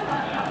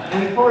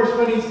 And of course,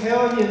 when he's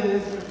telling you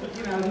this,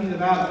 you know, he's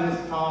about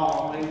this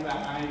tall, weighs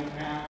about 90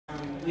 pounds.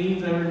 He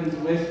leans over and he's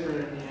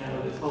whispering, you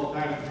know, this whole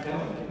time he's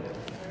telling you this.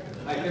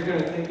 Like they're going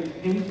to take his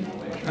pension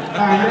away.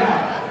 Find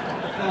out.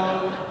 So,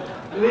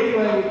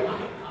 anyway,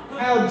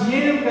 how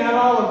Jim got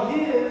all of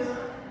his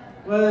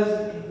was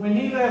when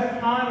he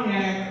left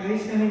Pontiac, they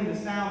sent him to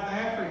South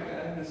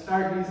Africa to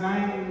start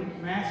designing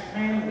mass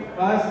transit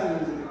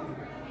buses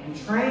and and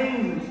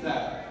trains and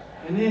stuff.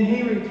 And then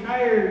he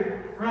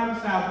retired from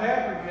South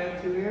Africa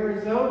to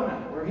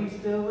Arizona, where he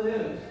still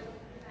lives.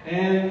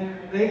 And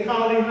they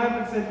called him up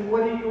and said,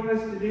 "What do you want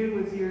us to do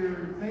with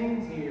your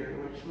things here?"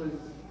 Which was,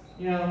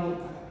 you know,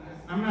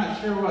 I'm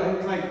not sure what, it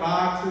was like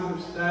boxes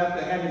of stuff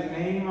that had his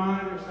name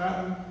on it or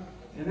something.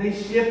 And they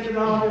shipped it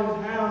all to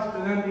his house,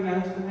 but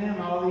unbeknownst to them,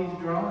 all these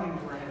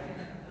drawings were in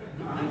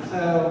there. And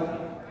so,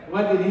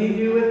 what did he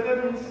do with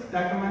them? He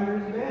stuck them under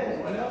his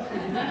bed. What else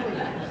would he do with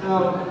them?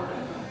 So,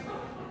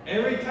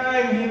 every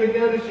time he would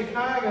go to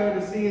Chicago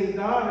to see his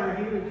daughter,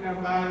 he would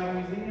come by the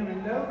museum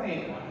and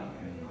donate one.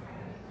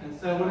 And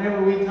so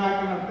whenever we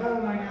talk on the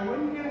phone, I go, "When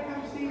are you going to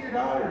come see your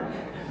daughter?"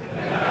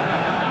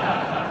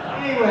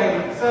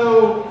 Anyway,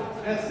 so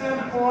at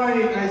some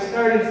point I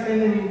started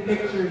sending him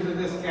pictures of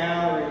this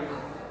gallery,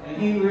 and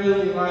he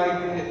really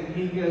liked it. And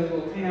he goes,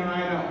 "Well, Tim,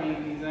 I don't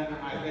need these under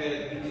my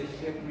bed." He just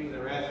shipped me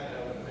the rest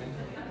of them.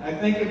 And I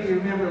think if you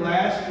remember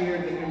last year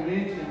at the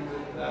convention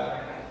with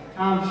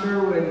Tom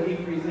Sherwood, he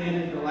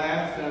presented the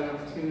last of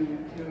them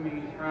to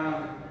me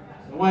from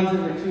the ones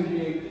that were too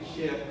big to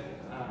ship.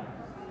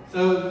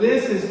 So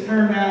this has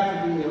turned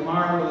out to be a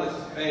marvelous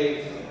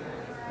space.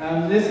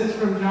 This is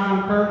from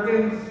John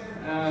Perkins.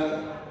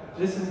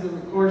 This is,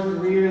 of course, the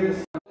rear of the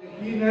sun.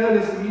 If you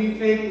notice, if you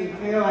take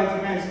the taillights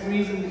and kind of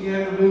squeeze them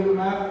together, move them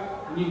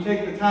up, and you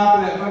take the top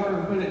of that bumper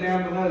and put it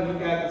down below, you've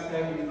got the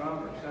 70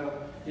 bumper. So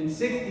in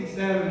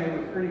 '67, they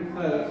were pretty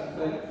close,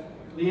 but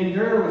the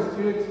Enduro was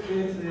too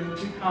expensive,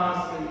 too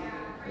costly.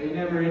 They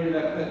never ended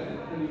up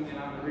putting it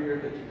on the rear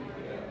of the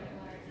GTO.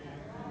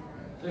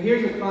 So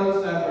here's a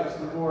close-up of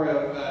some more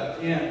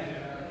of Jim.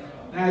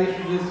 Now,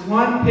 this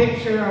one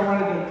picture I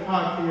wanted to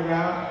talk to you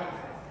about.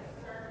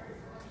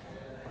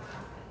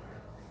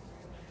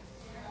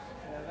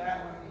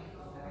 That one.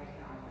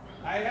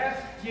 I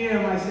asked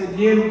Jim, I said,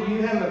 "Jim, do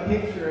you have a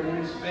picture of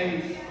your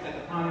space at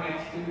the Pontiac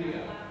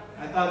studio?"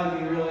 I thought it'd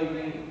be really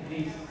neat.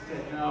 He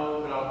said,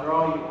 "No, but I'll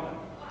draw you one."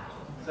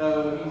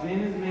 So he's in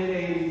his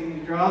mid-80s, and he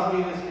draws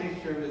me this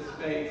picture of his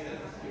space at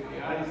the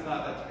studio. I just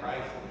thought that's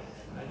priceless.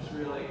 I just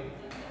really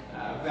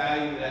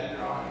value that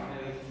drawing.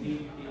 That is a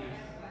neat piece.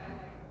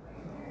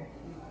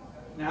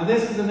 Now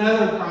this is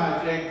another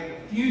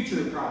project, a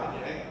future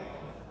project.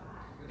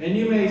 And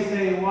you may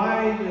say,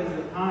 why does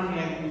the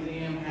Pontiac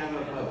Museum have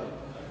a boat?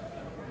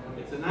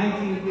 It's a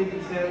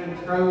 1957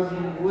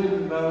 Trojan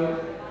wooden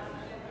boat,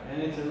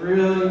 and it's a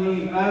really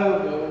neat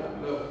boat,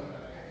 but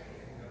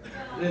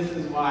this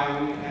is why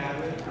we have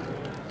it.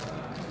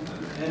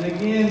 And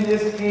again,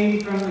 this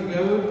came from the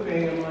Goad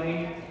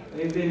family.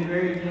 They've been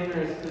very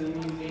generous to the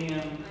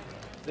museum.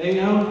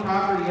 They own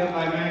property up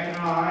by Mackinac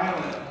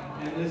Island,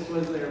 and this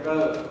was their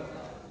boat.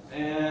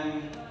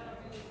 And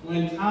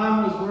when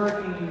Tom was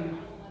working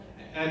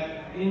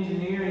at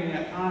engineering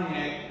at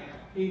Pontiac,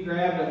 he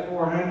grabbed a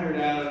 400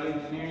 out of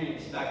engineering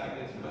and stuck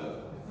in his boat.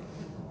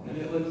 And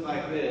it looks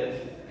like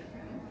this.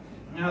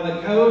 Now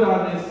the code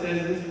on this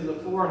says this is a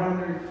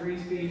 400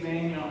 3-speed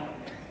manual,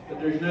 but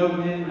there's no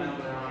VIN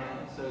number on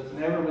it, so it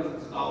never was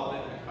installed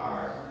in a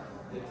car.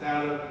 It's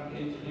out of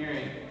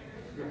engineering.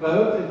 The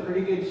boat's in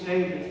pretty good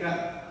shape. It's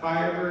got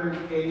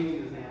Firebird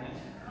gauges in it.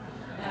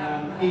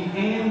 He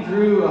hand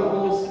drew a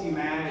whole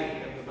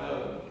schematic of the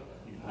boat.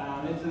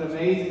 It's an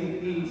amazing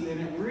piece,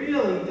 and it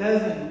really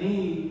doesn't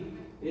need,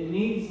 it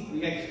needs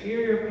the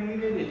exterior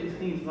painted, it just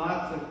needs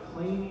lots of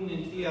cleaning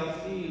and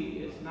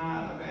TLC. It's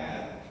not a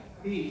bad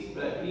piece,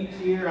 but each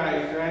year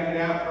I drag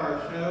it out for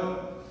our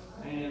show,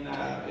 and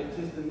it's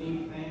just a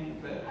neat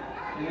thing.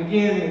 And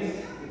again,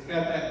 it's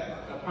got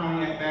that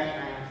Pontiac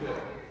background to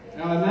it.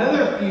 Now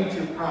another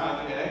future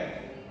project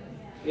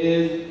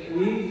is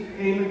we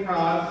came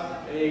across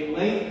a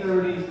late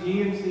 30s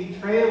GMC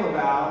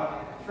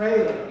Trailabout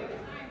trailer.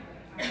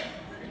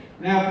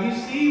 Now if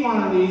you see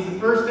one of these, the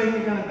first thing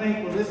you're going to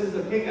think, well, this is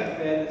a pickup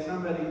bed that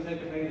somebody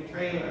took and made a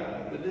trailer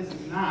out of. But this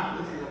is not.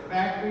 This is a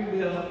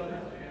factory-built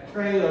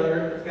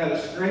trailer. It's got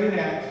a straight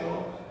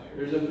axle.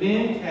 There's a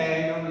VIN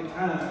tag on the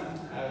tongue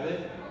of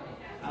it.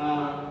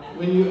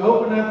 When you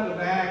open up the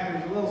back,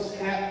 there's a little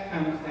step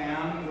comes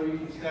down where you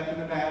can step in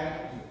the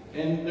back.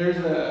 And there's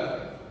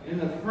in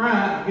the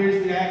front,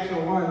 here's the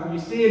actual one. You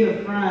see in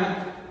the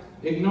front,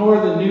 ignore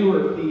the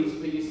newer piece,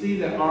 but you see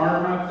the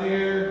arm up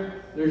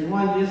there? There's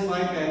one just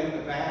like that in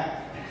the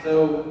back.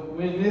 So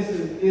when this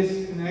is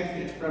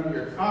disconnected from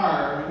your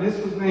car, and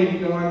this was made to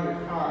go on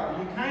your car,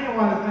 you kind of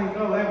want to think,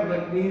 oh, that would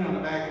look neat on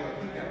the back of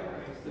a pickup.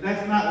 But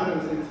that's not what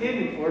it was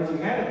intended for. If you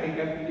had a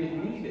pickup, you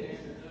didn't need it.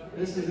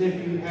 This is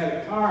if you had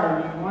a car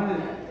and you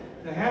wanted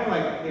to have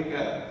like a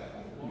pickup.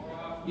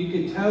 You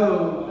could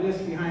tow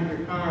this behind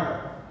your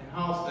car and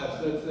haul stuff.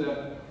 So it's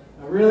a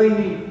really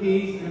neat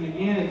piece. And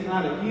again, it's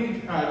not a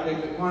huge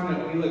project, but one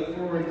that we look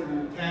forward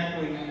to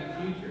tackling in the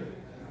future.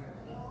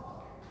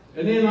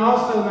 And then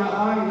also, not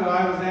long ago,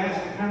 I was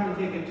asked to come and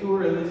take a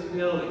tour of this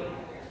building.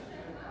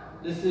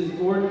 This is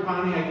Gordon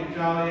Pontiac in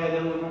Joliet,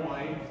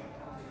 Illinois.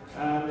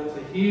 It's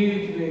a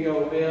huge, big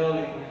old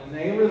building. And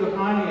they were the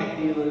Pontiac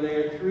dealer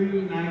there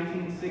through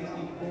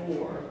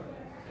 1964.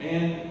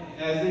 And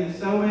as in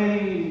so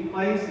many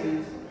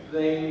places,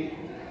 they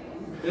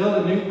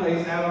build a new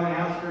place out on the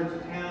outskirts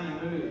of town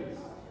and move.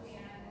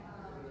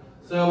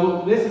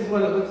 So this is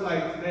what it looks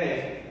like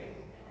today.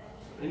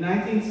 In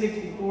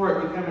 1964,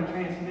 it became a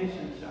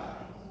transmission shop.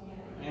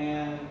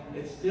 And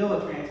it's still a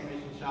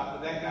transmission shop,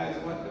 but that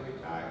guy's wanting to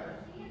retire.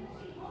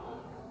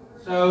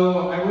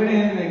 So I went in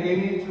and they gave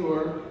me a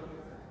tour,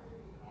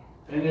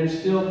 and there's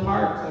still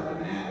parts up in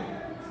the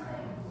attic.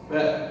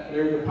 But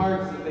they're the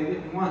parts that they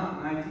didn't want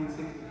in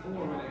 1964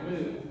 when they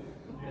moved.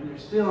 And they're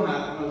still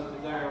not the most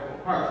desirable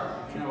parts,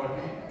 if you know what I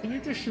mean. Can you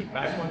just shoot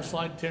back one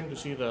slide, Tim, to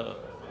see the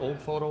old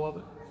photo of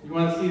it? You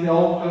want to see the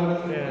old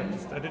photos?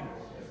 Yeah, I didn't.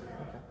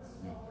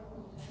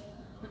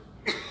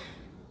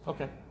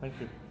 Okay, thank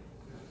you.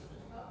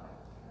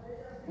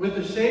 With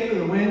the shape of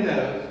the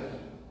windows,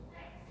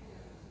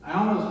 I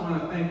almost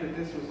want to think that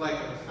this was like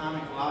a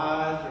Masonic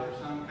Lodge or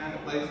some kind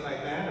of place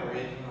like that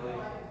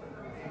originally.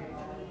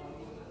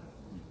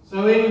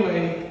 So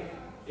anyway,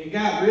 it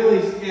got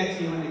really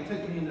sketchy when they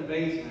took me in the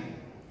basement.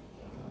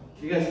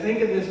 Because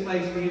think of this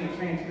place being a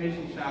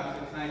transmission shop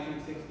since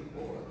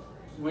 1964.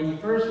 When you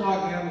first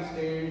walk down the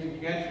stairs and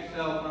you got your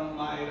cell phone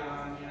light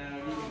on, you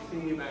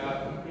can see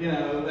about,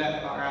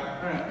 that far out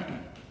front.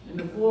 And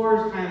the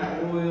floor's kind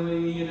of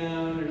oily,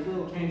 and there's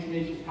little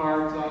transmission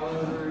parts all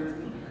over.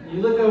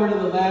 You look over to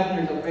the left,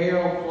 and there's a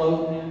barrel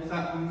floating in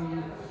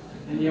something,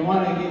 and you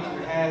want to get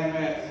your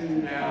hazmat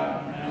suit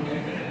out,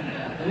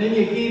 And then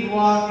you keep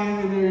walking,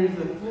 and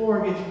the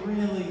floor gets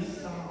really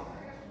soft.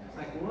 It's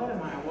like, what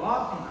am I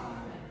walking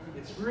on?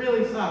 It's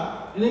really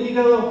soft. And then you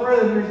go a little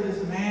further, and there's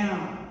this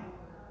mound,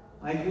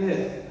 like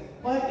this.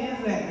 What is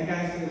that? And the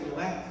guy says, well,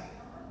 that's,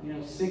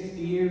 60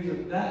 years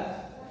of dust.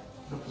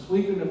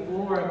 Sweeping the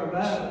floor up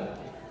above.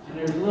 And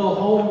there's a little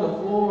hole in the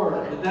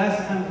floor. The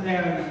dust comes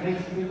down and it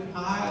makes a big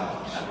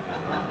pile.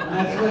 And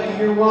that's what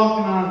you're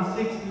walking on,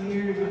 60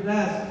 years of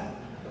dust.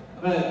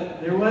 But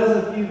there was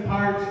a few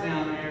parts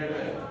down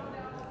there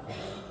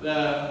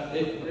that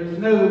there was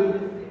no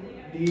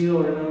deal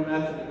or no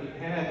nothing to be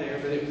had there,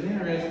 but it was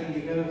interesting to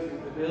go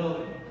through the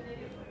building.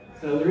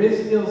 So there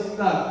is still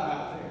stuff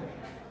out there.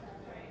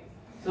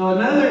 So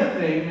another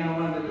thing I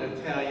wanted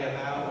to tell you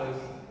about was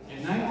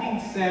in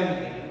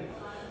 1970,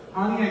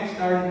 Pontiac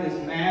started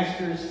this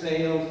master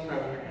sales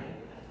program.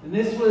 And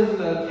this was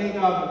a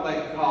takeoff of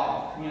like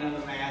golf, the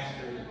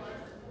masters.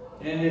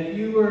 And if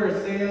you were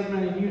a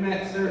salesman and you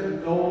met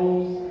certain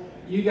goals,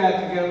 you got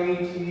to go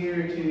each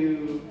year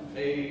to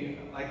a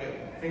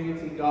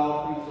fancy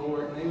golf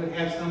resort. And they would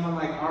have someone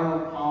like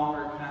Arnold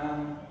Palmer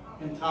come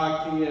and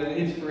talk to you, an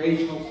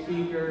inspirational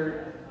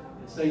speaker.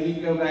 And so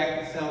you'd go back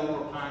and sell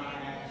more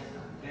Pontiacs.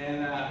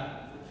 And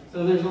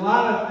so there's a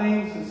lot of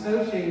things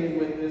associated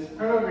with this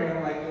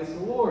program, like this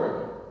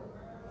award.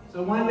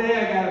 So one day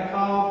I got a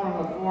call from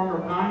a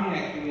former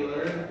Pontiac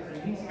dealer,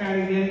 and he's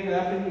kind of getting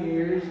up in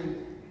years,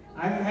 and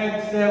I've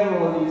had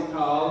several of these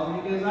calls,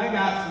 and he goes, I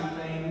got some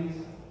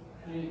things,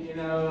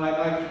 I'd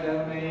like to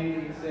donate,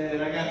 and he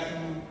said, I got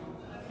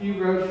few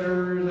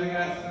brochures, I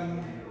got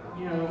some,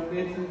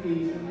 bits and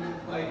pieces,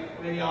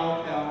 like they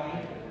all tell me.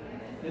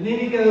 And then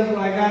he goes, well,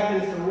 I got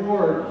this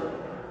award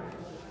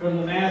from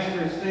the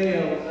Master of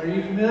Sales. Are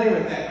you familiar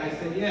with that? And I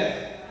said,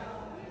 yes.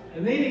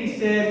 And then he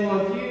said,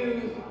 well, if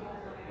you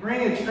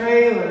bring a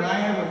trailer, I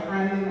have a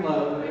front-end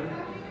loader.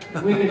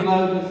 We could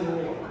load this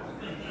award.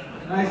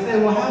 And I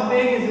said, well, how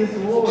big is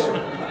this award?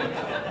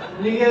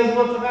 And he goes,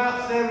 well, it's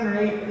about 7 or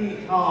 8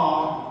 feet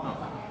tall.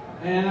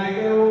 And I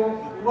go,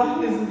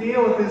 what is the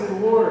deal with this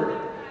award?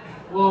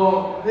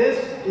 Well, this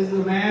is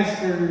the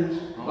Master's,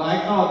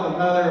 I call it the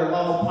mother of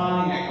all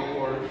Pontiac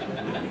awards.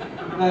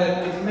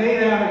 But it's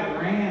made out of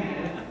granite.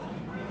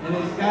 And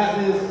it's got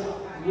this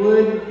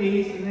wood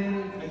piece, and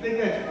then I think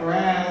that's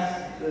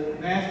brass, the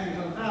Master's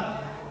on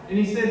top. And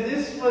he said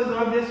this was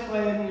on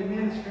display in the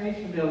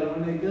administration building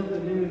when they built the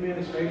new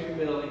administration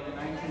building in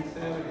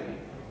 1970.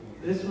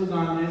 This was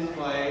on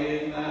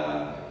display in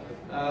the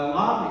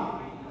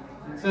lobby.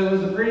 And so it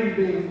was a pretty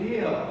big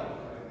deal.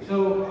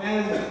 So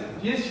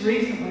just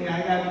recently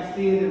I got to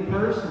see it in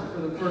person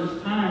for the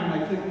first time,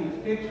 and I took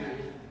these pictures.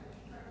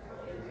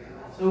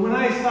 So when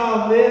I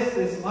saw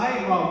this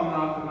light bulb went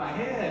off in my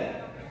head.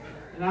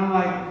 And I'm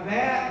like,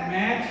 that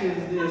matches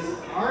this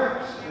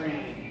art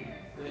screen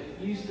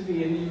that used to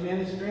be in the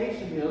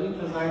administration building,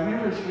 because I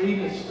remember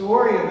reading a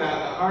story about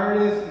the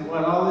artist and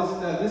what all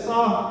this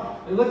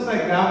stuff. It looks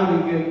like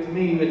gobbledygook to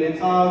me, but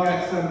it's all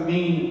got some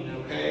meaning,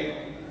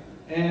 okay?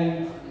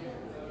 And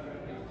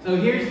so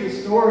here's the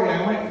story.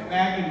 I went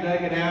back and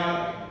dug it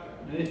out,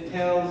 and it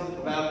tells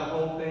about the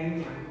whole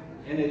thing.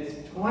 And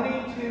it's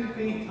 22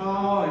 feet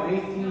tall and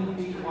 18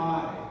 feet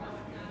wide.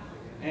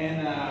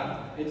 And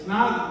it's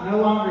no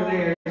longer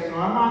there, so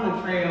I'm on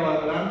the trail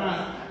of it. I'm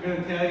not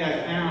going to tell you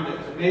I found it,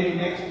 but maybe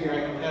next year I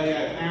can tell you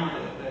I found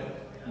it.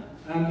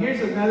 But here's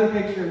another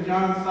picture of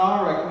John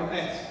Stallrock with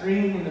that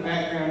screen in the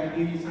background to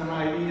give you some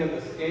idea of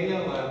the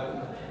scale of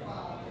it.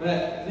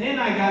 But then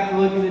I got to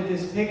looking at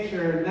this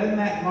picture, and doesn't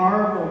that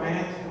marble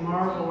match the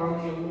marble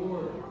on the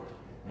award?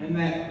 And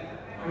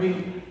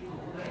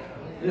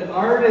the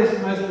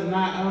artist must have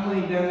not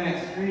only done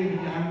that screen,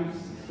 I'm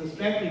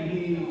suspecting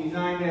he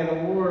designed that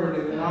award,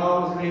 and it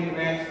all was made to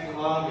match the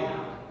lobby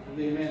of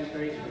the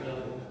administration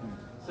building.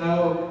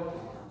 So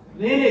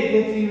then it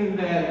gets even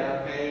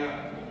better, okay?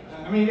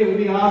 I mean, it would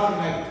be awesome if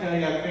I could tell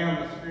you I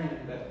found the screen,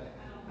 but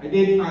I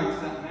did find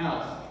something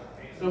else.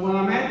 So when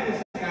I'm at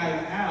this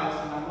guy's house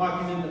and I'm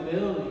walking in the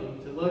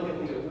building to look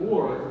at the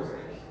awards,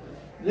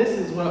 this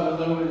is what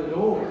was over the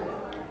door.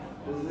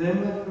 Does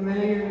them look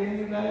familiar to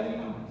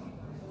anybody?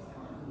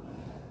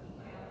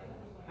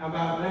 How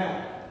about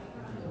that?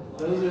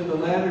 Those are the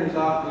letters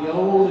off the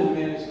old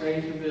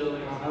administration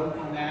building on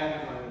Oakland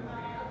Avenue.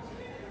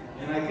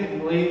 And I couldn't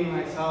believe when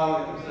I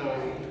saw them, so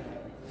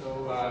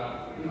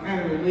we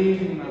kind of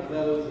relieved him of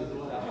those as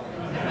well.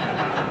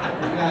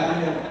 We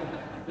got him.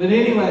 But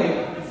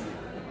anyway,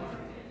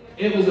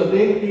 it was a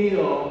big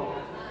deal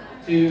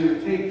to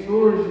take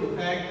tours of the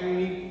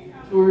factory,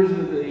 tours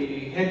of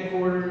the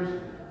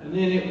headquarters, and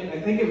then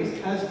I think it was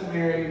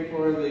customary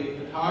for the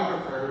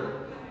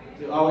photographer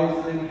to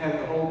always then have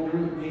the whole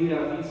group meet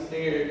on these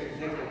stairs and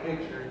take a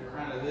picture in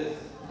front of this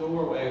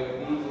doorway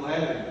with these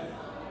letters.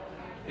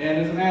 And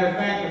as a matter of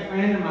fact, a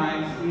friend of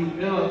mine, Steve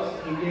Phillips,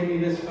 he gave me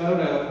this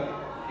photo.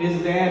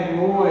 His dad,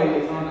 Roy,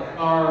 is on the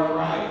far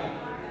right.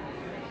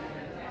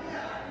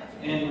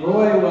 And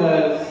Roy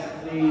was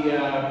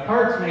the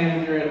parts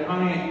manager at a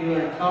Pontiac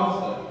dealer in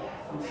Tulsa.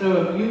 And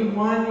so if you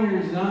won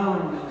your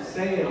zone in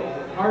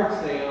sales, parts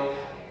sales,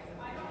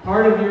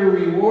 part of your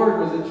reward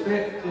was a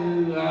trip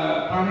to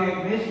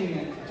Pontiac,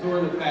 Michigan to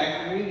tour the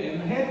factory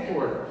and the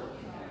headquarters.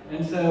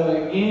 And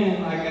so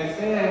again, like I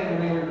said,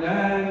 when they were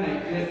done,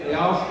 they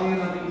all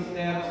stand on these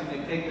steps and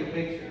they take their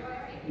picture.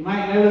 You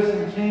might notice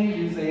some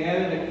changes. They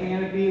added a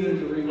canopy.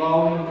 There's a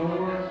revolving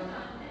door.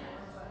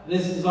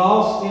 This is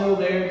all still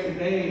there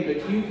today,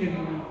 but you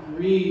can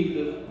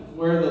read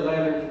where the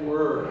letters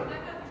were.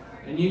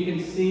 And you can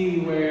see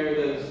where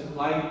those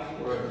lights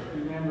were.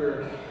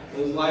 Remember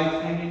those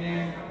lights hanging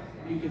there?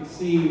 You can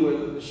see where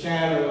the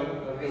shadow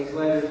of those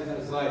letters and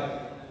those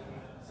lights.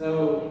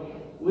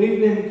 So we've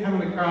been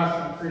coming across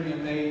some pretty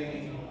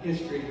amazing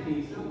history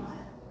pieces.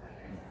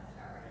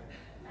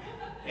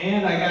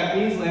 And I got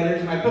these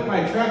letters, and I put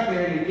my truck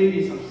there to give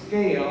you some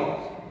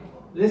scale.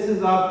 This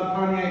is off the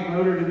Pontiac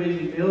Motor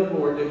Division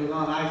billboard that was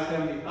on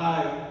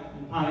I-75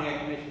 in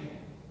Pontiac, Michigan.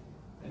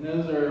 And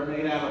those are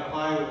made out of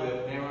plywood,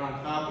 and they were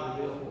on top of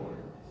the billboard.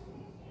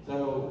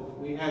 So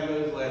we have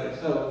those letters.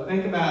 So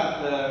think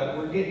about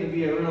we're getting to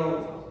be a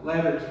real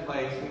letters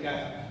place. We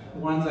got the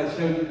ones I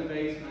showed you in the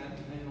basement,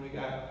 and then we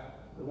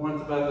got the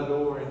ones above the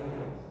door in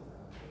here.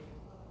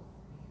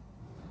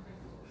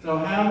 So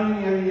how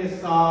many of you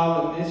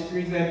saw the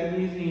Mysteries at the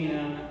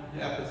Museum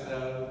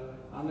episode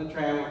on the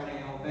Travel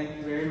Channel? Thank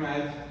you very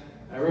much.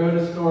 I wrote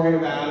a story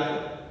about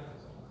it.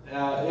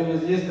 It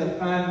was just a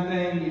fun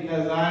thing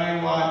because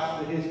I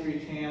watch the History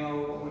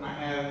Channel when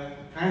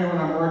when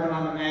I'm working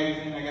on the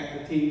magazine. I got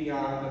the TV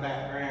on in the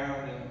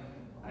background, and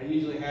I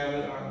usually have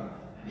it on,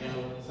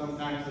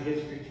 sometimes the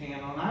History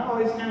Channel. And I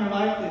always kind of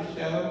like this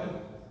show.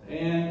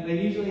 And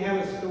they usually have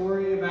a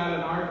story about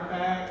an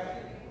artifact.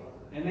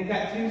 And they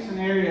got two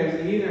scenarios.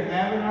 They either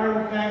have an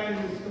artifact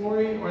in the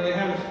story, or they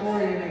have a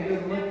story and they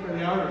go look for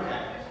the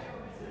artifact.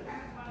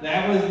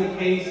 That was the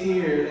case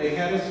here. They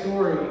had a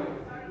story,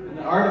 and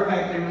the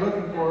artifact they were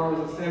looking for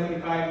was a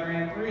 75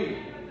 Grand Prix.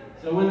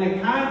 So when they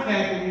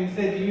contacted me and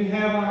said, "Do you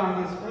have one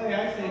on display?"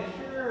 I said,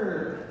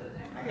 "Sure,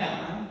 I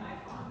got one.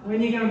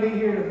 When are you going to be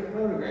here to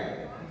photograph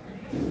it?"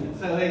 And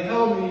so they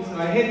told me, so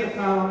I hit the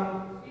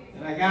phone,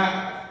 and I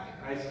got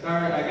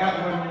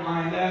one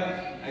lined up.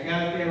 I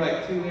got it there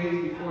like 2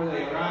 days before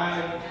they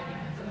arrived.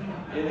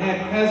 It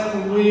had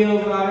custom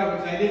wheels on it,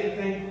 which I didn't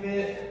think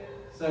fit.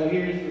 So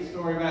here's the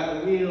story about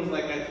the wheels.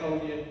 Like I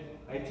told you,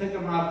 I took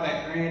them off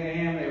that Grand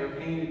Am. They were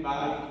painted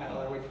body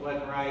color, which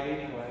wasn't right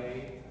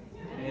anyway.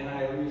 And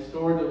I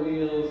restored the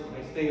wheels.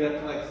 I stayed up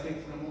till like 6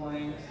 in the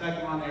morning, stuck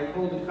them on there,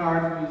 pulled the car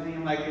in the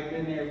museum like it'd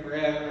been there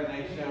forever, and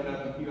they showed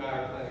up a few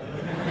hours later.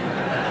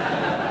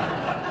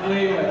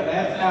 Anyway,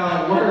 that's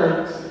how it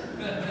works.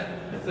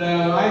 So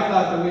I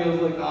thought the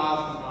wheels looked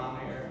awesome on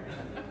there.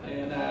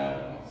 And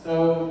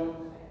so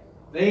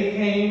they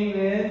came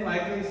in,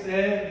 like they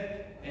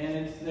said,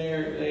 and it's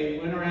there. They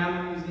went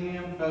around the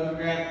museum,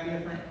 photographed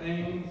different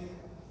things.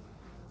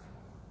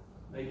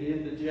 They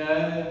did the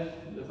judge,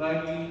 the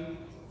buggy.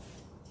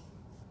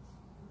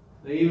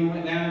 They even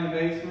went down in the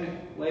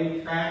basement,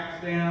 laid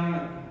tracks down,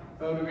 and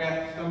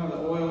photographed some of the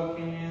oil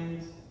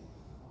cans.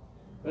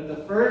 But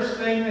the first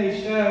thing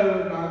they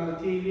showed on the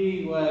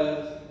TV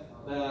was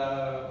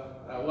the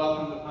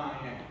Welcome to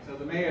Pontiac. So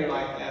the mayor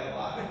liked that a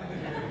lot.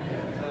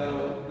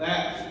 So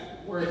that's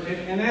where,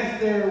 and that's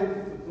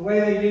the way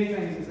they do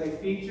things is they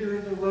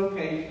feature the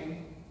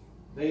location.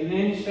 They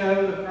then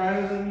show the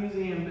front of the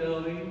museum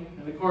building.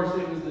 And of course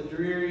it was the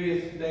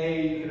dreariest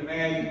day you could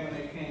imagine when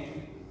they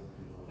came.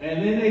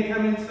 And then they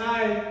come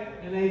inside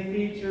and they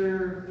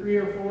feature 3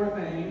 or 4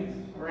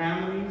 things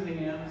around the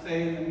museum,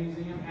 saying the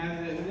museum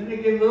has it. And then they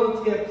give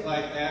little tips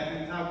like that,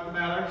 and they talk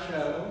about our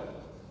show.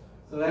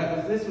 So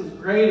this was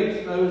great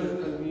exposure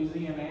for the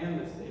museum and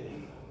the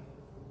city.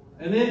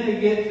 And then they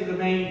get to the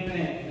main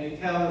thing. They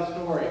tell the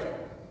story.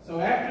 So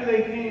after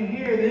they came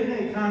here, then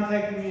they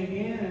contacted me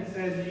again and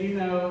said, do you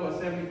know a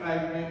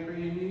 75 Grand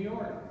Prix in New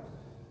York?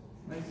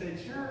 And I said,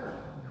 sure.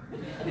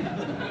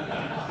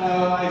 So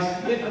I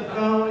hit the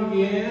phone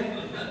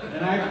again,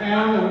 and I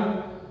found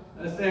them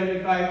a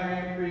 75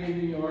 Grand Prix in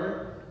New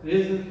York.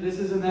 This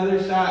is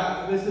another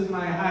shot. This is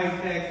my high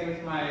tech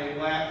with my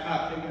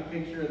laptop taking a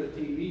picture of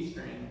the TV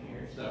screen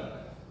here. So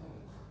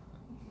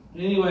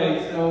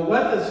anyway, so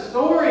what the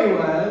story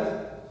was,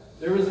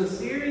 there was a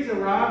series of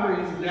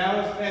robberies in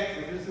Dallas,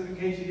 Texas. This is in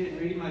case you didn't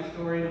read my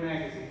story in the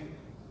magazine.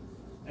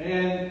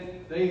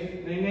 And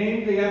they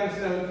named the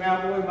episode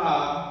Cowboy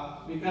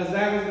Bob because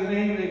that was the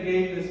name they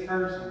gave this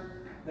person.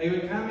 They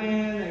would come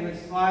in, they would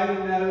slide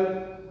a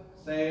note,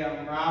 say,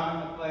 I'm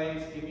robbing the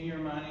place, give me your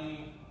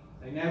money.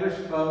 They never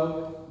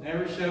spoke,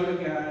 never showed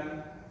a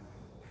gun,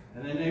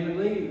 and then they would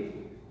leave.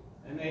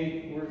 And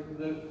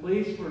the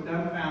police were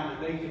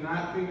dumbfounded. They could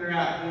not figure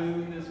out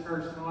who this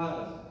person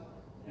was.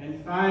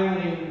 And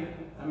finally,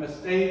 a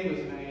mistake was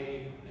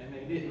made, and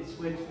they didn't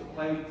switch the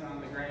plates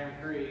on the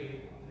Grand Prix,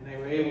 and they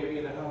were able to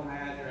get a home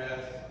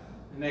address.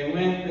 And they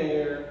went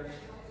there,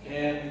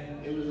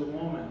 and it was a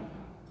woman.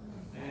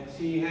 And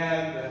she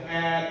had the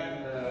hat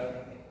and the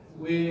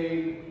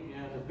wig,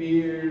 the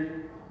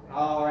beard,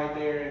 all right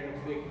there in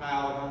a big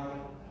pile of them.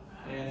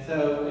 And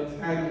so it's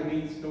kind of a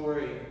neat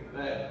story,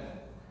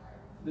 but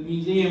the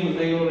museum was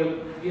able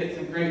to get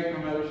some great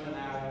promotion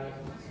out of it.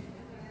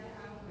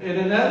 And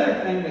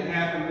another thing that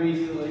happened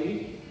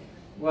recently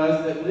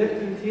was that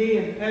Lipton Tea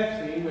and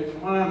Pepsi, which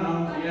one of them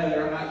owns the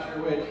other, I'm not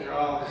sure which, they're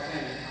all the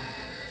same.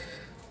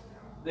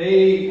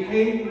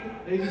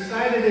 They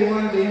decided they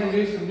wanted to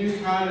introduce some new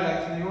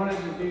products, and they wanted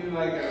to do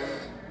like a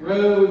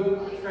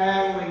road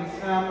traveling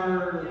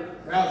summer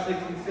Route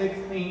 66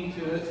 theme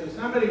to it. So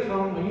somebody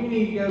told them, well, you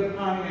need to go to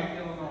Pontiac,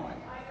 Illinois.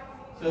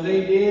 So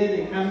they did.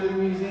 They come to the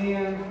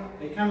museum.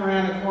 They come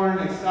around the corner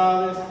and they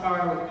saw this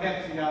car with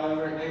Pepsi all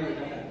over it, and they were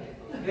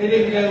done. They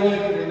didn't go look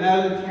at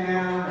another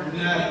town or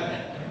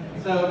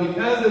nothing. So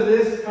because of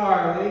this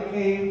car, they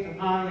came to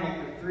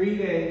Pontiac for 3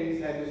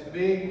 days, had this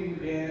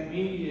big event,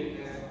 media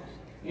event,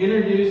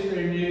 introduced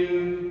their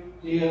new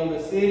deal.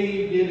 The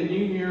city did a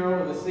new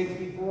mural with a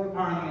 64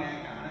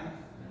 Pontiac on it,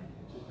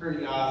 which is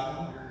pretty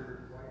awesome.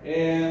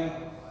 And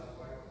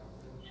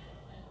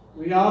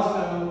we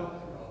also,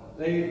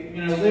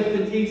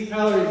 Lipton Tea's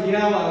color is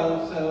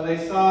yellow, so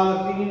they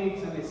saw the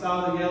Phoenix and they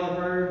saw the yellow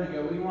bird, and they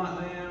go, we want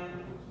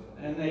them.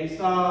 And they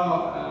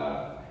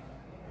saw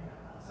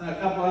a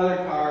couple other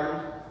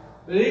cars.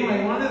 But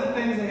anyway, one of the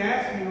things they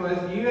asked me was,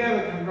 do you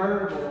have a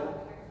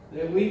convertible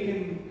that we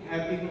can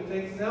have people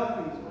take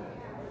selfies with?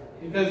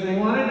 Because they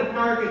wanted to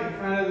park it in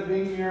front of the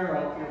big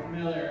mural, if you're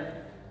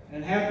familiar,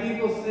 and have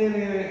people sit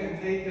in it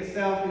and take a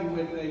selfie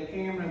with a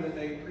camera that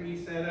they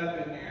pre-set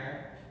up in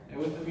there, and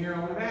with the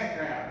mural in the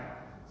background.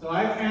 So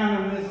I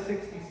found them this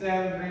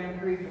 67 Grand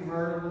Prix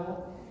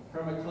convertible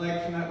from a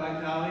collection up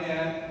by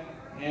Joliet.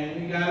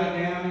 And we got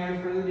it down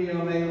there for the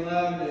deal. They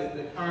loved it.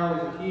 The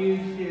car was a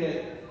huge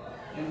hit.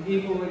 And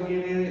people would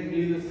get in it and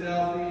do the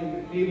selfie.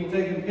 And people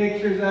taking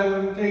pictures of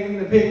them, taking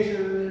the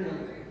picture.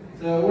 And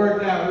so it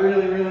worked out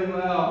really, really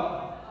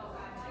well.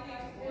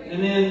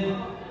 And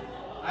then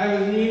I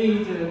was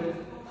needing to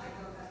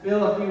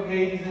fill a few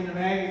pages in the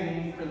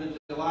magazine for the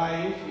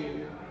July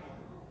issue.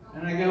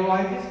 And I go, well,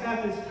 I just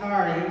got this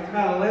car. And it's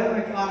about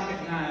 11 o'clock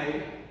at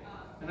night.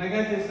 And I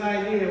got this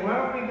idea, why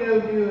don't we go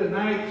do a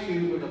night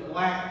shoot with a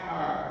black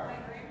car?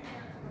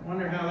 I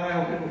wonder how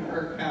that would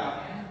work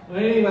out. Well,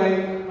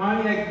 anyway,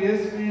 Pontiac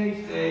just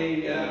finished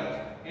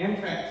a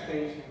Amtrak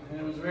station, and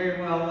it was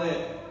very well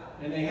lit.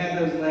 And they had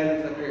those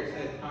letters up there that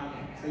said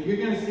Pontiac. So you're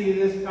going to see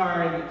this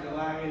car in the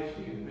July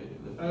issue. But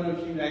the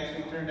photo shoot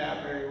actually turned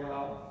out very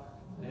well.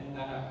 And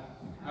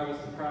I was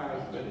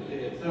surprised, but it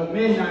did. So at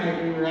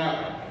midnight, we were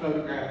out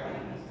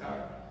photographing this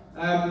car.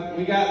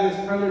 We got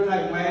this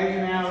prototype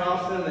wagon out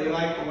also. They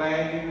like the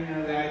wagon,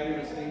 the idea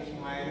of a station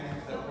wagon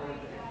and so forth.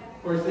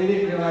 Of course, they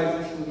didn't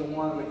realize this was a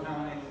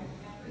one-of-a-kind,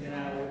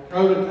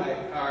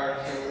 prototype car,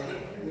 so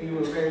we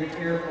were very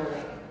careful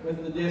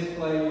with the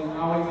display and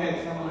always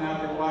had someone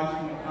out there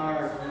watching the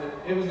cars.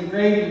 It was a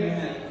great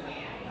event,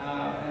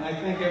 and I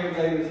think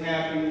everybody was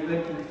happy.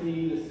 Lipton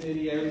Tea, the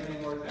city,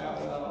 everything worked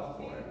out well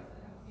for it.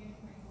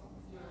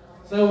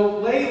 So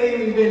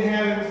lately, we've been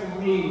having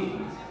some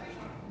meetings.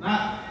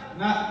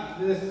 Not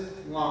this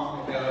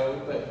long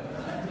ago,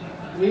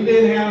 but we've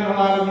been having a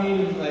lot of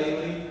meetings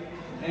lately,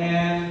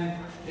 and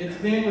it's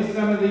been with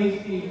some of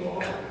these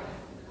people.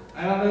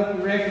 I don't know if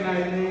you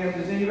recognize any of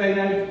them. Does anybody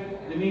know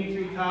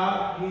K.I.T.T? He's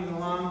a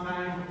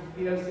longtime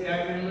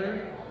POCI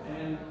member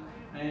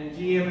and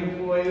GM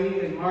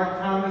employee, and Mark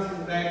Thomas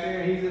is back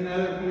there. He's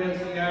another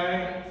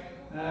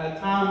POCI.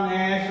 Tom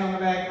Nash on the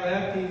back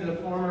left. He's a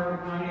former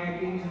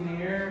Pontiac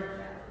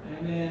engineer,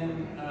 and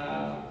then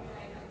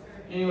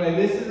anyway,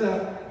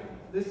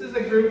 this is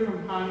a group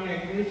from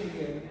Pontiac,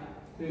 Michigan,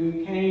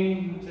 who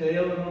came to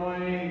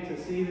Illinois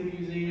to see the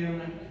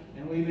museum,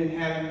 and we've been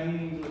having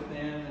meetings with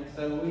them. And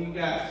so we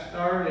got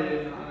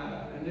started on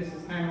and this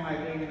is kind of my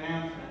big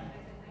announcement.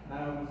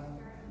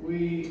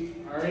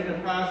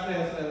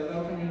 process of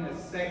opening a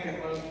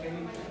second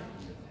location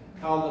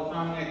called the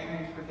Pontiac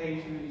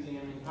Transportation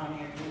Museum in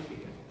Pontiac,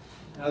 Michigan.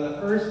 Now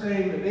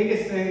the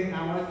biggest thing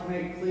I want to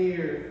make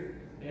clear,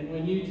 and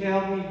when you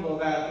tell people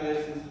about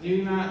this, is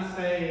do not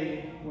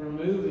say we're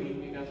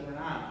moving, because we're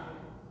not.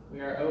 We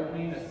are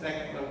opening a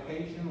second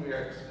location, we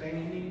are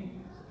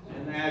expanding,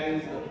 and that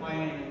is the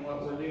plan and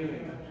what we're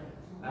doing.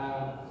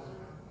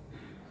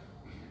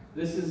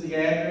 This is the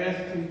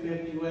address,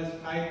 250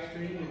 West Pike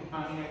Street in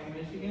Pontiac,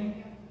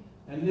 Michigan.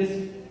 And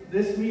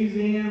this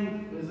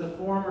museum is a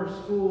former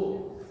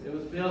school. It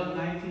was built in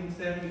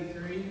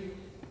 1973,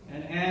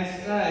 and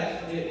as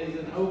such, it is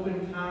an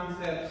open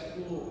concept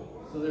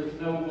school, so there's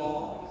no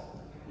walls.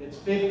 It's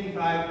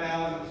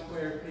 55,000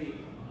 square feet,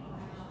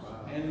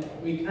 and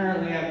we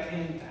currently have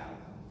 10,000.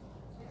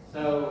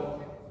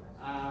 So,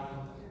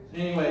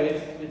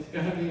 anyway, it's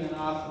going to be an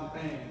awesome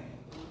thing.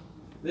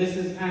 This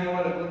is kind of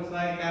what it looks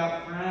like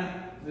out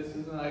front. This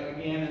is,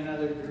 again,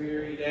 another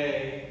dreary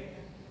day.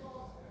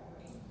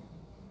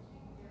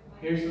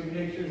 Here's some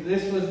pictures.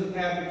 This was the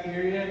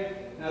cafeteria.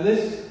 Now,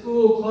 this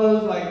school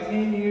closed like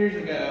 10 years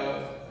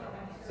ago.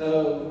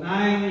 So,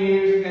 9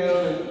 years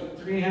ago,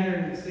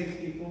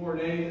 364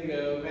 days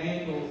ago,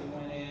 vandals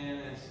went in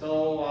and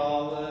stole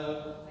all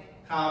the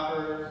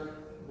copper,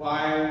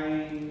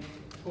 wiring,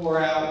 tore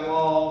out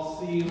walls,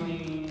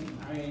 ceiling.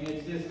 I mean,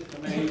 it's just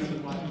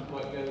amazing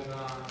what goes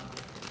on.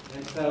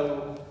 And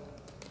so,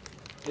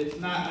 it's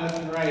not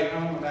nothing to write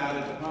home about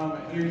at the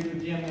moment. Here's the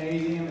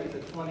gymnasium. It's a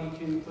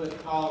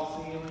 22-foot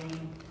tall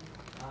ceiling.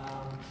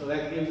 So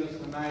that gives us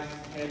some nice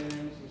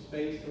headroom, some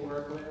space to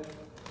work with.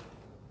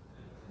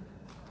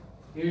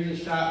 Here's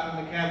a shot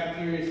from the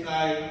cafeteria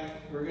side.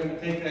 We're going to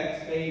take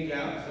that stage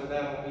out, so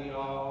that'll be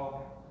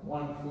all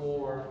one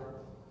floor.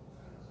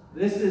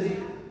 This is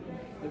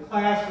the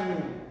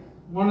classroom,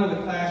 one of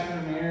the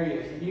classroom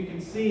areas. And you can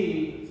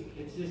see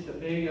it's just a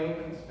big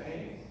open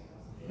space.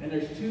 And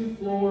there's 2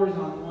 floors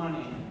on one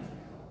end.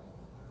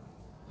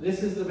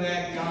 This is the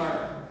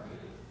backyard.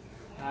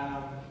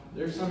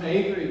 There's some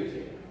acreage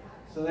here.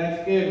 So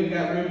that's good. We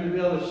got room to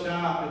build a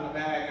shop in the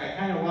back. I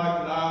kind of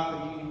walked it off,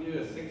 and you can do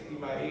a 60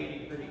 by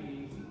 80 pretty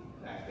easy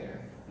back there.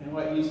 And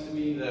what used to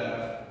be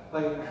the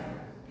playground.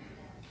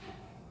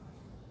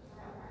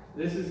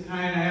 This is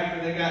kind of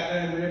after they got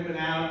done ripping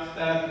out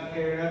stuff and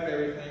tearing up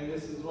everything.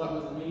 This is what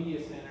was the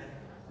media center.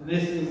 And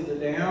this is the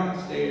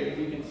downstairs.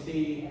 You can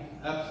see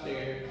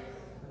upstairs.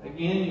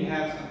 Again, you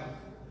have some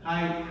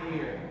height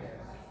here.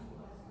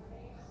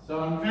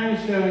 So I'm kind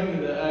of showing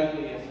you the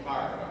ugliest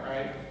part,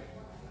 right?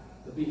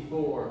 The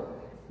before.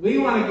 We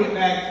want to get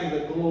back to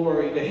the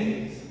glory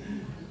days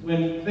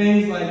when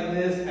things like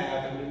this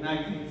happened in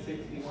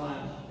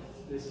 1961.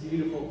 This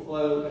beautiful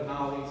float and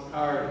all these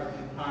cars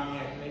in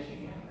Pontiac,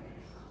 Michigan.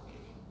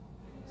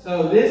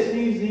 So this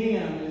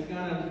museum is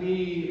going to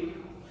be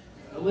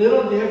a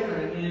little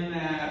different in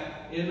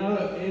that in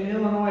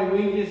Illinois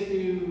we just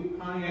do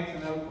Pontiacs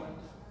and Oakland.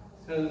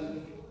 Because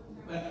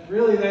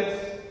really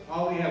that's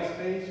all we have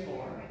space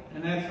for.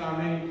 And that's our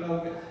main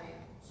focus.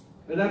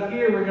 But up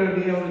here, we're going to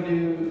be able to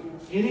do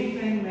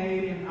anything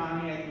made in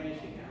Pontiac,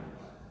 Michigan.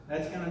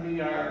 That's going to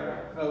be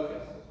our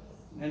focus.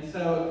 And so,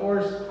 of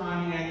course,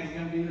 Pontiac is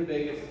going to be the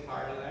biggest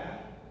part of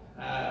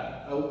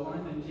that.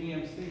 Oakland and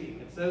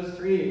GMC. It's those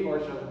 3, of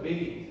course, are the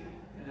biggies.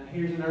 And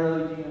here's an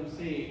early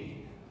GMC.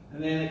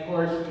 And then, of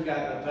course, we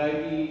got the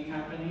buggy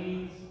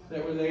companies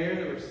that were there.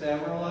 There were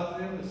several of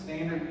them. The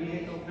Standard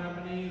Vehicle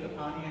Company, the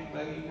Pontiac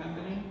Buggy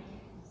Company.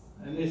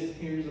 And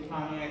here's a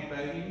Pontiac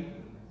buggy.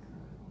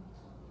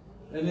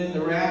 And then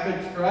the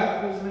Rapid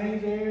truck was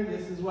made there.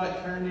 This is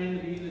what turned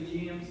into be the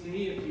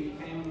GMC. If you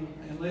came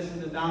and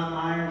listened to Don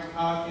Meyer's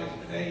talk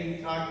yesterday,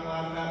 he talked a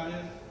lot about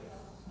this.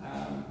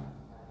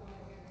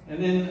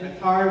 And then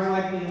cars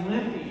like the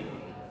Olympian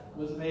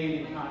was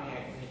made in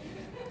Pontiac,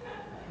 Michigan.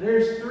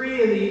 There's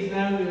 3 of these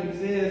known to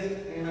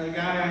exist, and a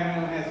guy I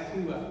know has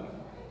 2 of them.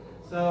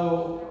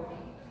 So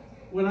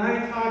when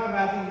I talk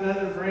about these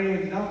other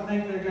brands, don't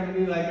think they're going to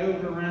be like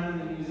overrunning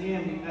the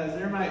museum, because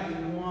there might be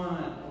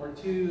 1 or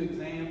 2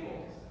 examples.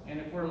 And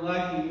if we're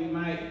lucky, we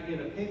might get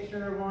a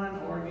picture of one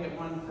or get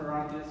one for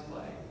on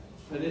display.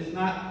 But it's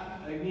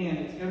not, again,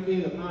 it's going to be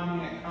the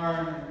Pontiac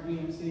car and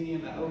GMC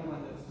and the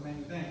Oakland that's the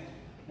main thing.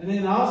 And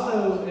then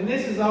also, and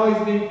this has always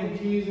been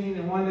confusing,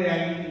 and one day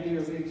I need to do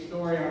a big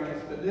story on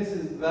this, but this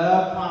is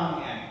the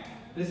Pontiac.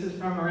 This is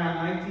from around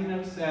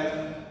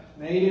 1907,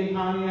 made in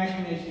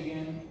Pontiac,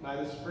 Michigan, by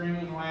the Spring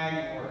and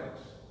Wagon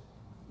Works.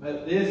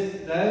 But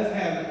this does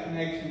have a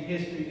connection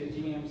history to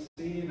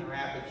GMC and the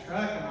Rapid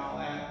truck and all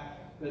that.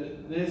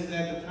 But this,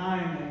 at the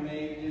time, they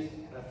made just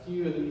a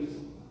few of these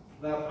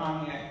the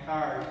Pontiac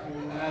cars.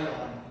 Here's another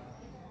one.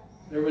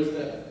 There was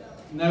the,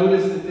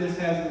 notice that this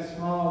has the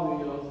small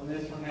wheels and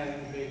this one has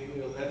the big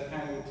wheels. That's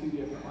kind of the 2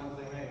 different ones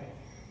they made.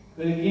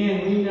 But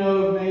again, we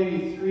know of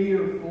maybe 3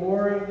 or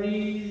 4 of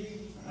these.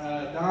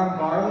 Don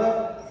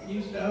Barlow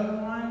used to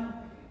own one,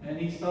 and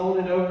he sold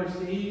it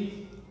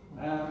overseas.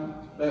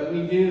 But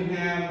we do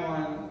have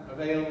one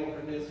available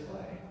for display.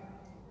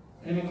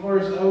 And of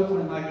course,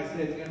 Oakland, like I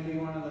said, is going to be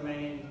one of the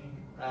main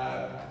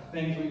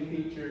things we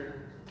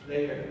feature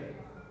there.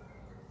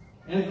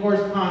 And of course,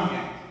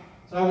 Pontiacs.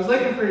 So I was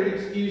looking for an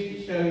excuse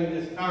to show you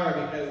this car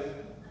because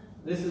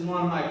this is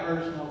one of my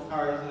personal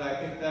cars that I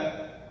picked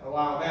up a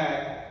while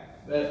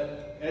back.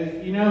 But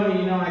as you know me,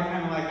 you know I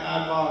kind of like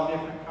oddball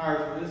different cars,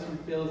 but this one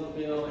fills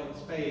the bill in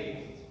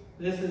spades.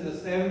 This is a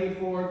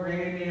 74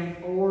 Grand Am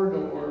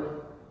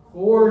 4-door,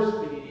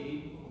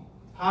 4-speed,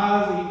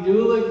 POCI,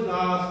 dual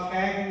exhaust,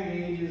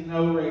 tacking gauges,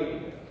 no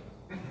radio.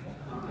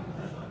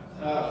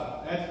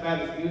 So that's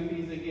about as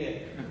goofy as it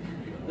gets.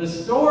 The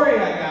story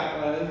I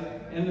got was,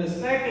 and the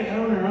second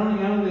owner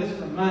only owned this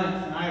for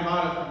months, and I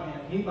bought it from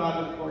him. He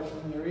bought it, of course,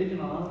 from the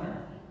original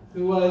owner,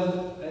 who was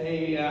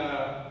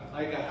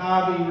like a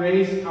hobby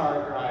race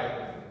car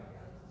driver.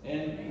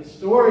 And the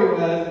story was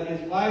that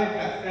his wife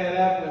got fed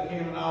up with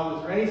him and all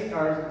his race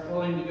cars and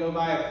told him to go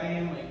buy a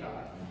family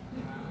car.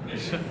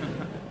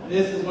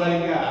 This is what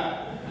he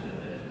got.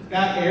 It's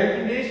got air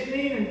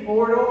conditioning and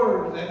 4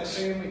 doors. That's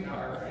a family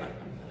car, right?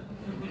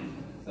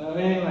 So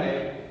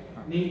anyway,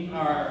 neat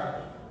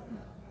car.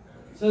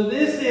 So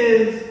this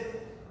is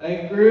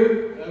a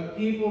group of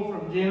people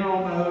from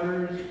General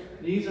Motors.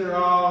 These are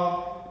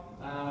all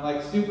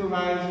like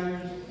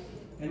supervisors.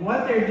 And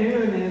what they're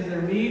doing is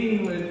they're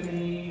meeting with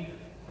me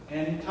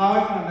and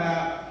talking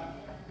about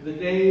the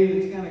day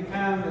that's going to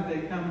come that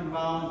they come and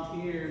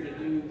volunteer to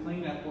do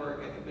cleanup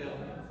work at the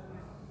building.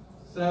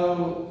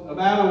 So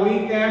about a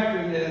week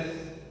after this,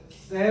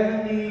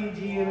 70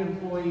 GM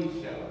employees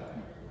show up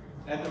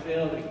at the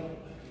building.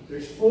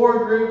 There's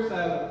 4 groups of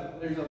them.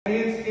 There's a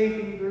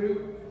landscaping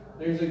group.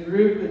 There's a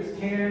group that's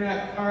tearing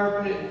up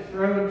carpet and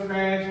throwing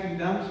trash in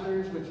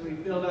dumpsters, which we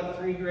filled up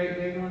 3 great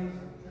big ones.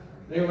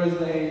 There was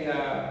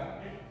a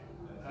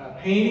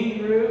painting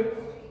group,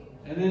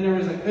 and then there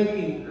was a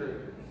cooking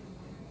group,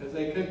 because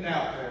they cooked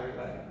out for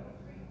everybody.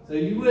 So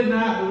you would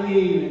not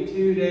believe in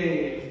 2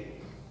 days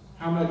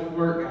how much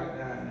work got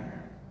done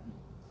there.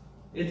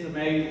 It's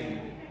amazing.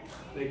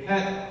 They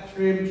cut,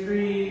 trimmed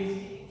trees,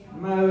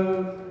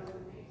 mowed,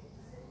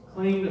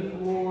 cleaned the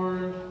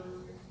floors.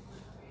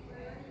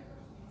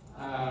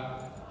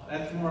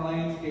 That's more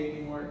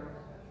landscaping work.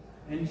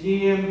 And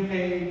GM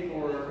paid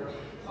for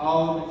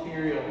all the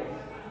materials.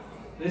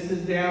 This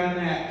is down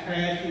in that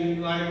trashy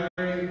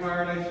library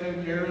part I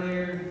showed you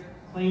earlier,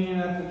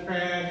 cleaning up the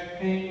trash,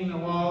 painting the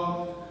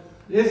walls.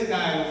 This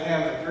guy was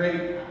having a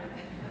great time.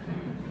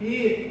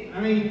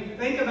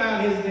 Think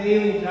about his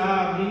daily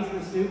job. He's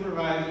the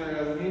supervisor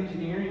of the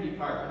engineering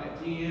department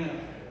at GM.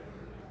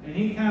 And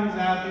he comes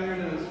out there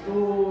to the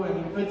school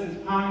and he puts his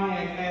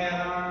Pontiac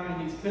hat on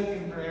and he's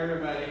cooking for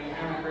everybody and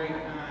having a great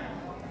time.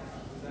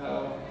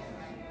 So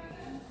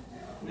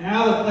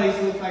now the place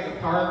looks like a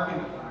park in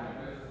the front.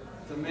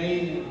 It's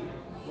amazing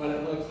what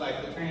it looks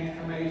like, the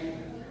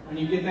transformation, when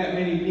you get that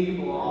many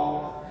people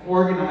all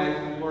organized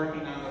and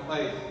working on the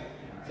place.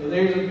 So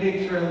there's a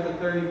picture of the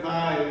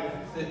 35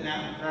 sitting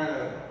out in front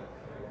of it.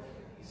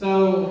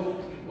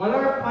 So what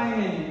our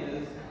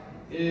plan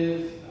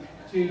is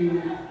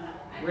to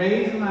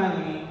raise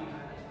money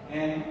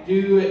and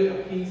do it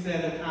a piece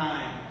at a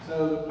time.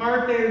 So the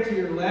part there to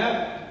your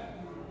left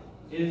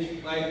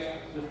is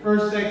like the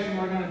first section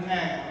we're going to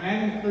tackle.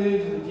 That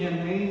includes the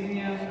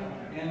gymnasium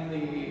and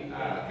the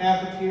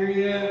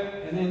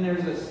cafeteria, and then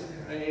there's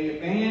a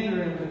band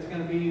room that's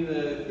going to be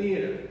the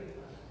theater.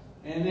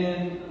 And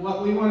then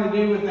what we want to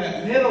do with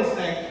that middle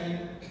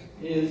section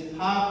is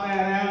pop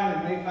that out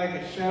and make like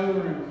a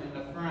showroom in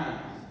the front.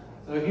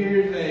 So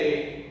here's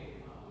a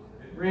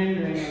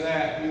rendering of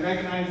that. Do you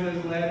recognize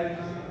those letters?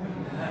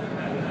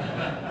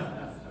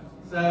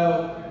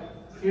 So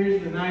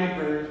here's the night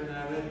version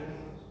of it.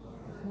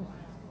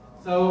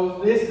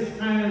 So this is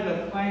kind of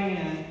the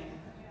plan,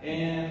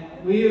 and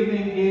we have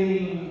been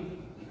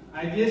getting,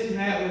 I just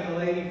met with a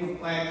lady from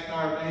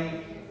Flagstar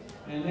Bank,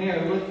 and they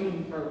are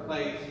looking for a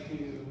place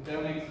to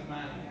donate some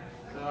money.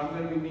 So I'm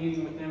going to be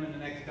meeting with them in the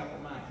next couple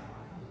months.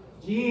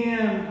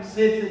 GM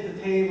sits at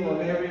the table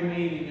of every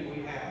meeting that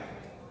we have.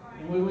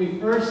 And when we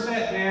first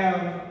sat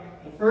down,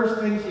 the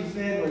first thing she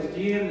said was,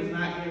 GM does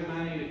not give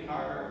money to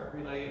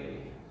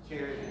car-related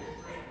charities.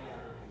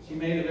 She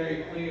made it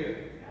very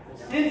clear.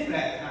 Since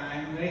that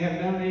time, they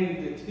have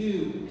donated to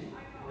 2.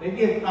 They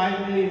give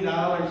 $5 million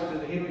to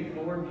the Henry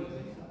Ford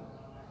Museum.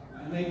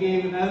 And they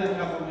gave another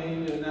couple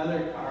million to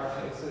another car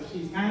place. So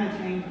she's kind of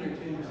changed her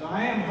tune. So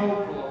I am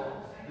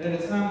hopeful that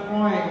at some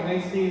point, when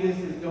they see this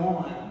is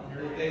going,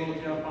 that they will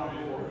jump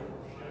on board.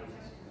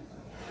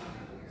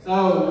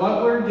 So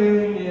what we're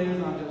doing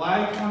is on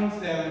July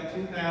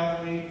 27,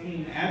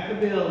 2018, at the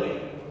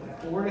building,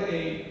 from 4 to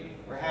 8,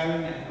 we're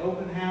having an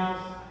open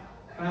house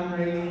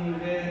fundraising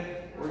event.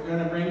 We're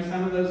going to bring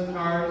some of those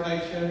cars I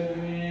showed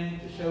you in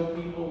to show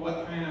people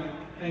what kind of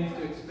things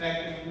to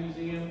expect in the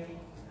museum.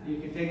 You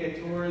can take a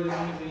tour of the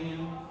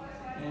museum,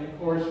 and of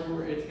course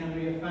it's going to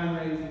be a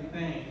fundraising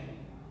thing.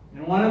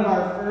 And one of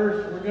our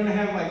first, we're going to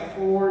have like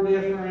 4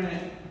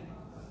 different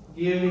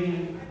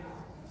giving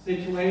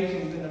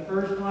situations, and the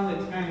first one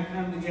that's kind of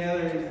come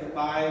together is the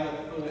Buy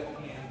the Foot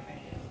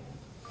campaign.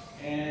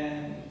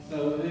 And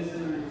so this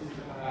is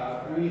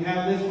we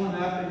have this one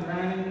up and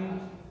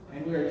running,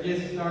 and we're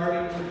just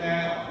starting with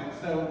that. And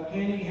so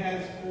Penny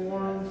has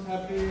forms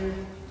up here,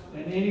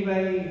 and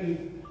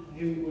anybody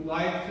who would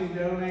like to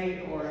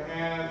donate or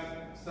have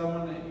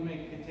someone that you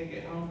make a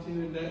ticket home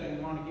to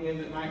and want to give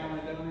that might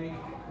want to donate,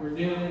 we're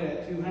doing it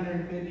at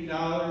 $250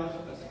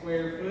 a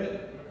square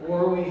foot,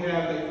 or we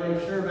have a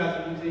brochure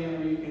about the museum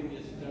where you can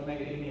just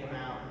donate any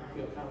amount and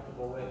feel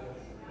comfortable with.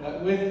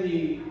 But with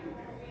the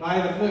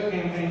By the Foot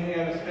campaign, we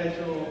have a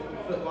special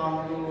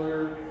foot-long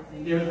ruler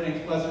and different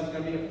things, plus there's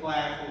going to be a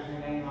plaque with your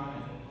name on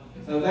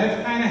it. So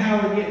that's kind of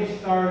how we're getting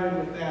started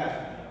with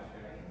that.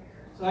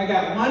 So I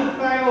got one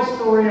final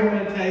story I'm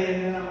going to tell you,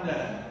 and then I'm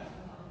done.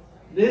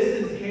 This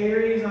is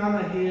Harry's on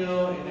the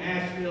Hill in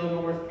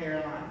Asheville, North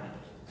Carolina.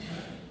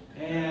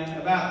 And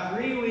about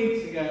 3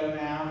 weeks ago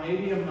now,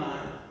 maybe a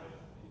month,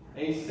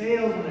 a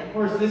salesman, of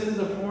course this is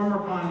a former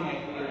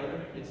Pontiac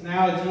dealer, it's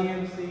now a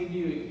GMC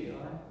Buick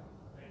dealer,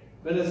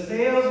 but a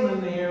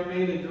salesman there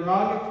made a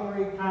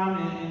derogatory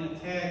comment in a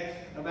text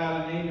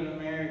about a Native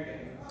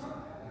American.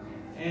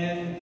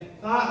 And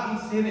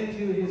thought he sent it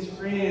to his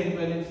friend,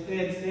 but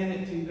instead sent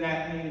it to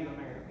that Native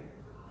American.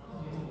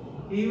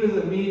 He was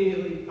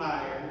immediately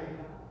fired.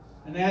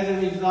 And as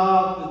a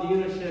result, the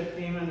dealership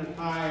came under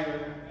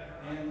fire,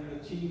 and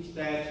the chief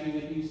statue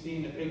that you see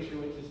in the picture,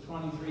 which is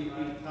 23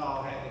 feet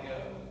tall, had to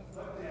go.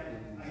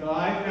 So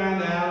I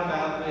found out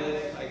about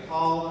this. I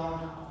called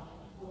them.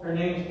 Her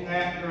name's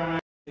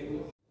Pat.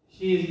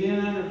 She has been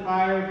under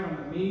fire from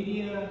the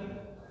media,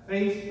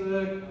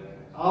 Facebook.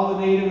 All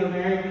the Native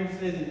Americans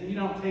says, if you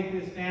don't take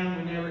this down,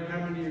 we're never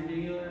coming to your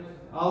dealer.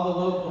 All the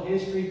local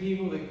history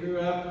people that grew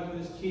up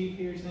with this chief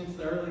here since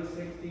the early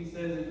 60s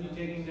says, if you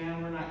take him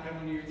down, we're not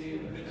coming to your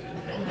dealer.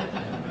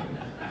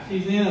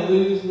 She's in a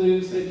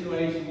lose-lose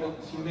situation, but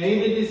she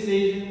made a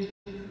decision.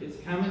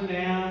 It's coming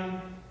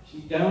down. She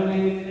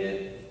donated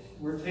it.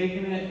 We're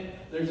taking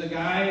it. There's a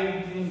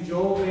guy named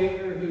Joel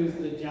Baker who's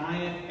the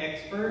giant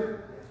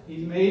expert.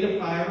 He's made a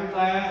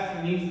fiberglass,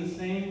 and he's the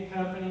same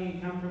company. He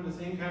comes from the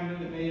same company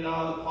that made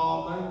all the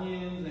Paul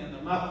Bunyan's and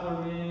the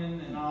Muffler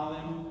Men and all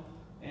them.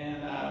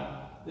 And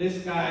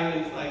this guy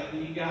is like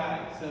the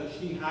guy. So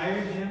she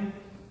hired him.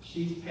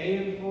 She's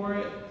paying for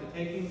it to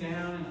take him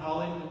down and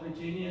haul him to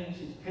Virginia.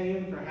 She's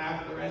paying for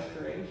half the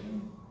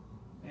restoration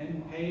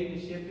and paid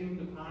to ship him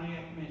to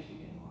Pontiac,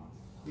 Michigan.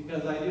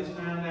 Because I just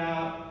found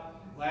out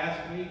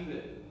last week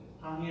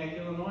that Pontiac,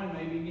 Illinois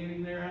may be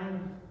getting their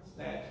own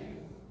statue.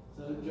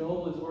 So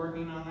Joel is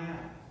working on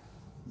that.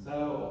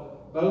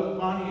 So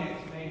both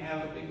Pontiacs may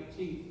have a big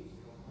chief.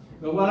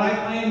 But what I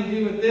plan to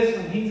do with this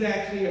one, he's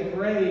actually a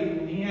brave,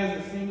 and he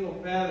has a single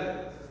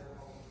feather.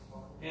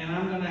 And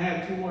I'm going to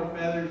have 2 more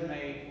feathers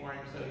made for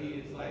him, so he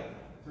is like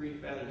 3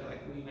 feathers,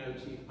 like we know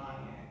Chief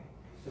Pontiac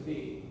to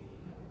be.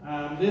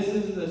 This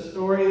is the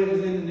story that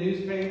was in the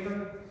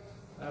newspaper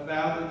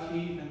about the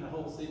chief and the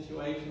whole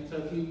situation. So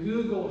if you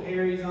Google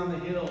Harry's on the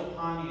Hill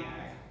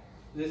Pontiac,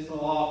 this will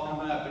all come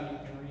up and you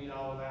can read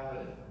all about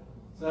it.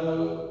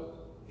 So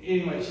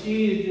anyway,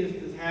 she is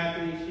just as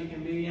happy as she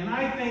can be. And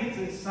I think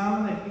that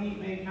some of the heat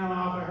may come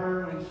off of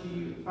her when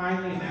she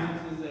finally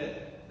announces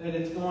that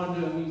it's going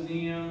to a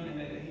museum and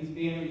that he's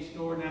being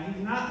restored. Now,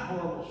 he's not in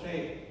horrible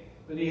shape,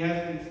 but he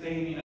has been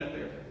standing up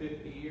there for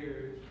 50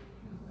 years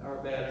or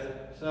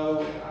better.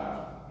 So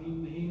he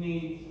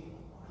needs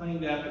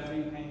cleaned up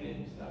and repainted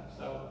and stuff.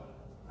 So,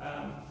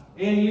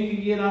 and you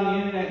can get on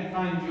the internet and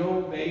find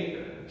Joel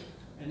Baker,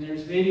 and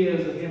there's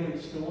videos of him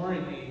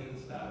restoring these and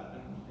stuff,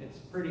 and it's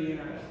pretty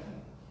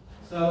interesting.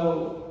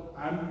 So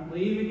I'm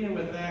leaving you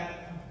with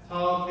that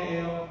tall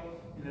tale,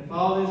 and if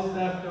all this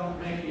stuff don't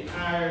make you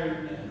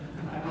tired,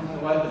 I don't know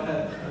what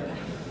does.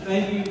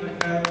 Thank you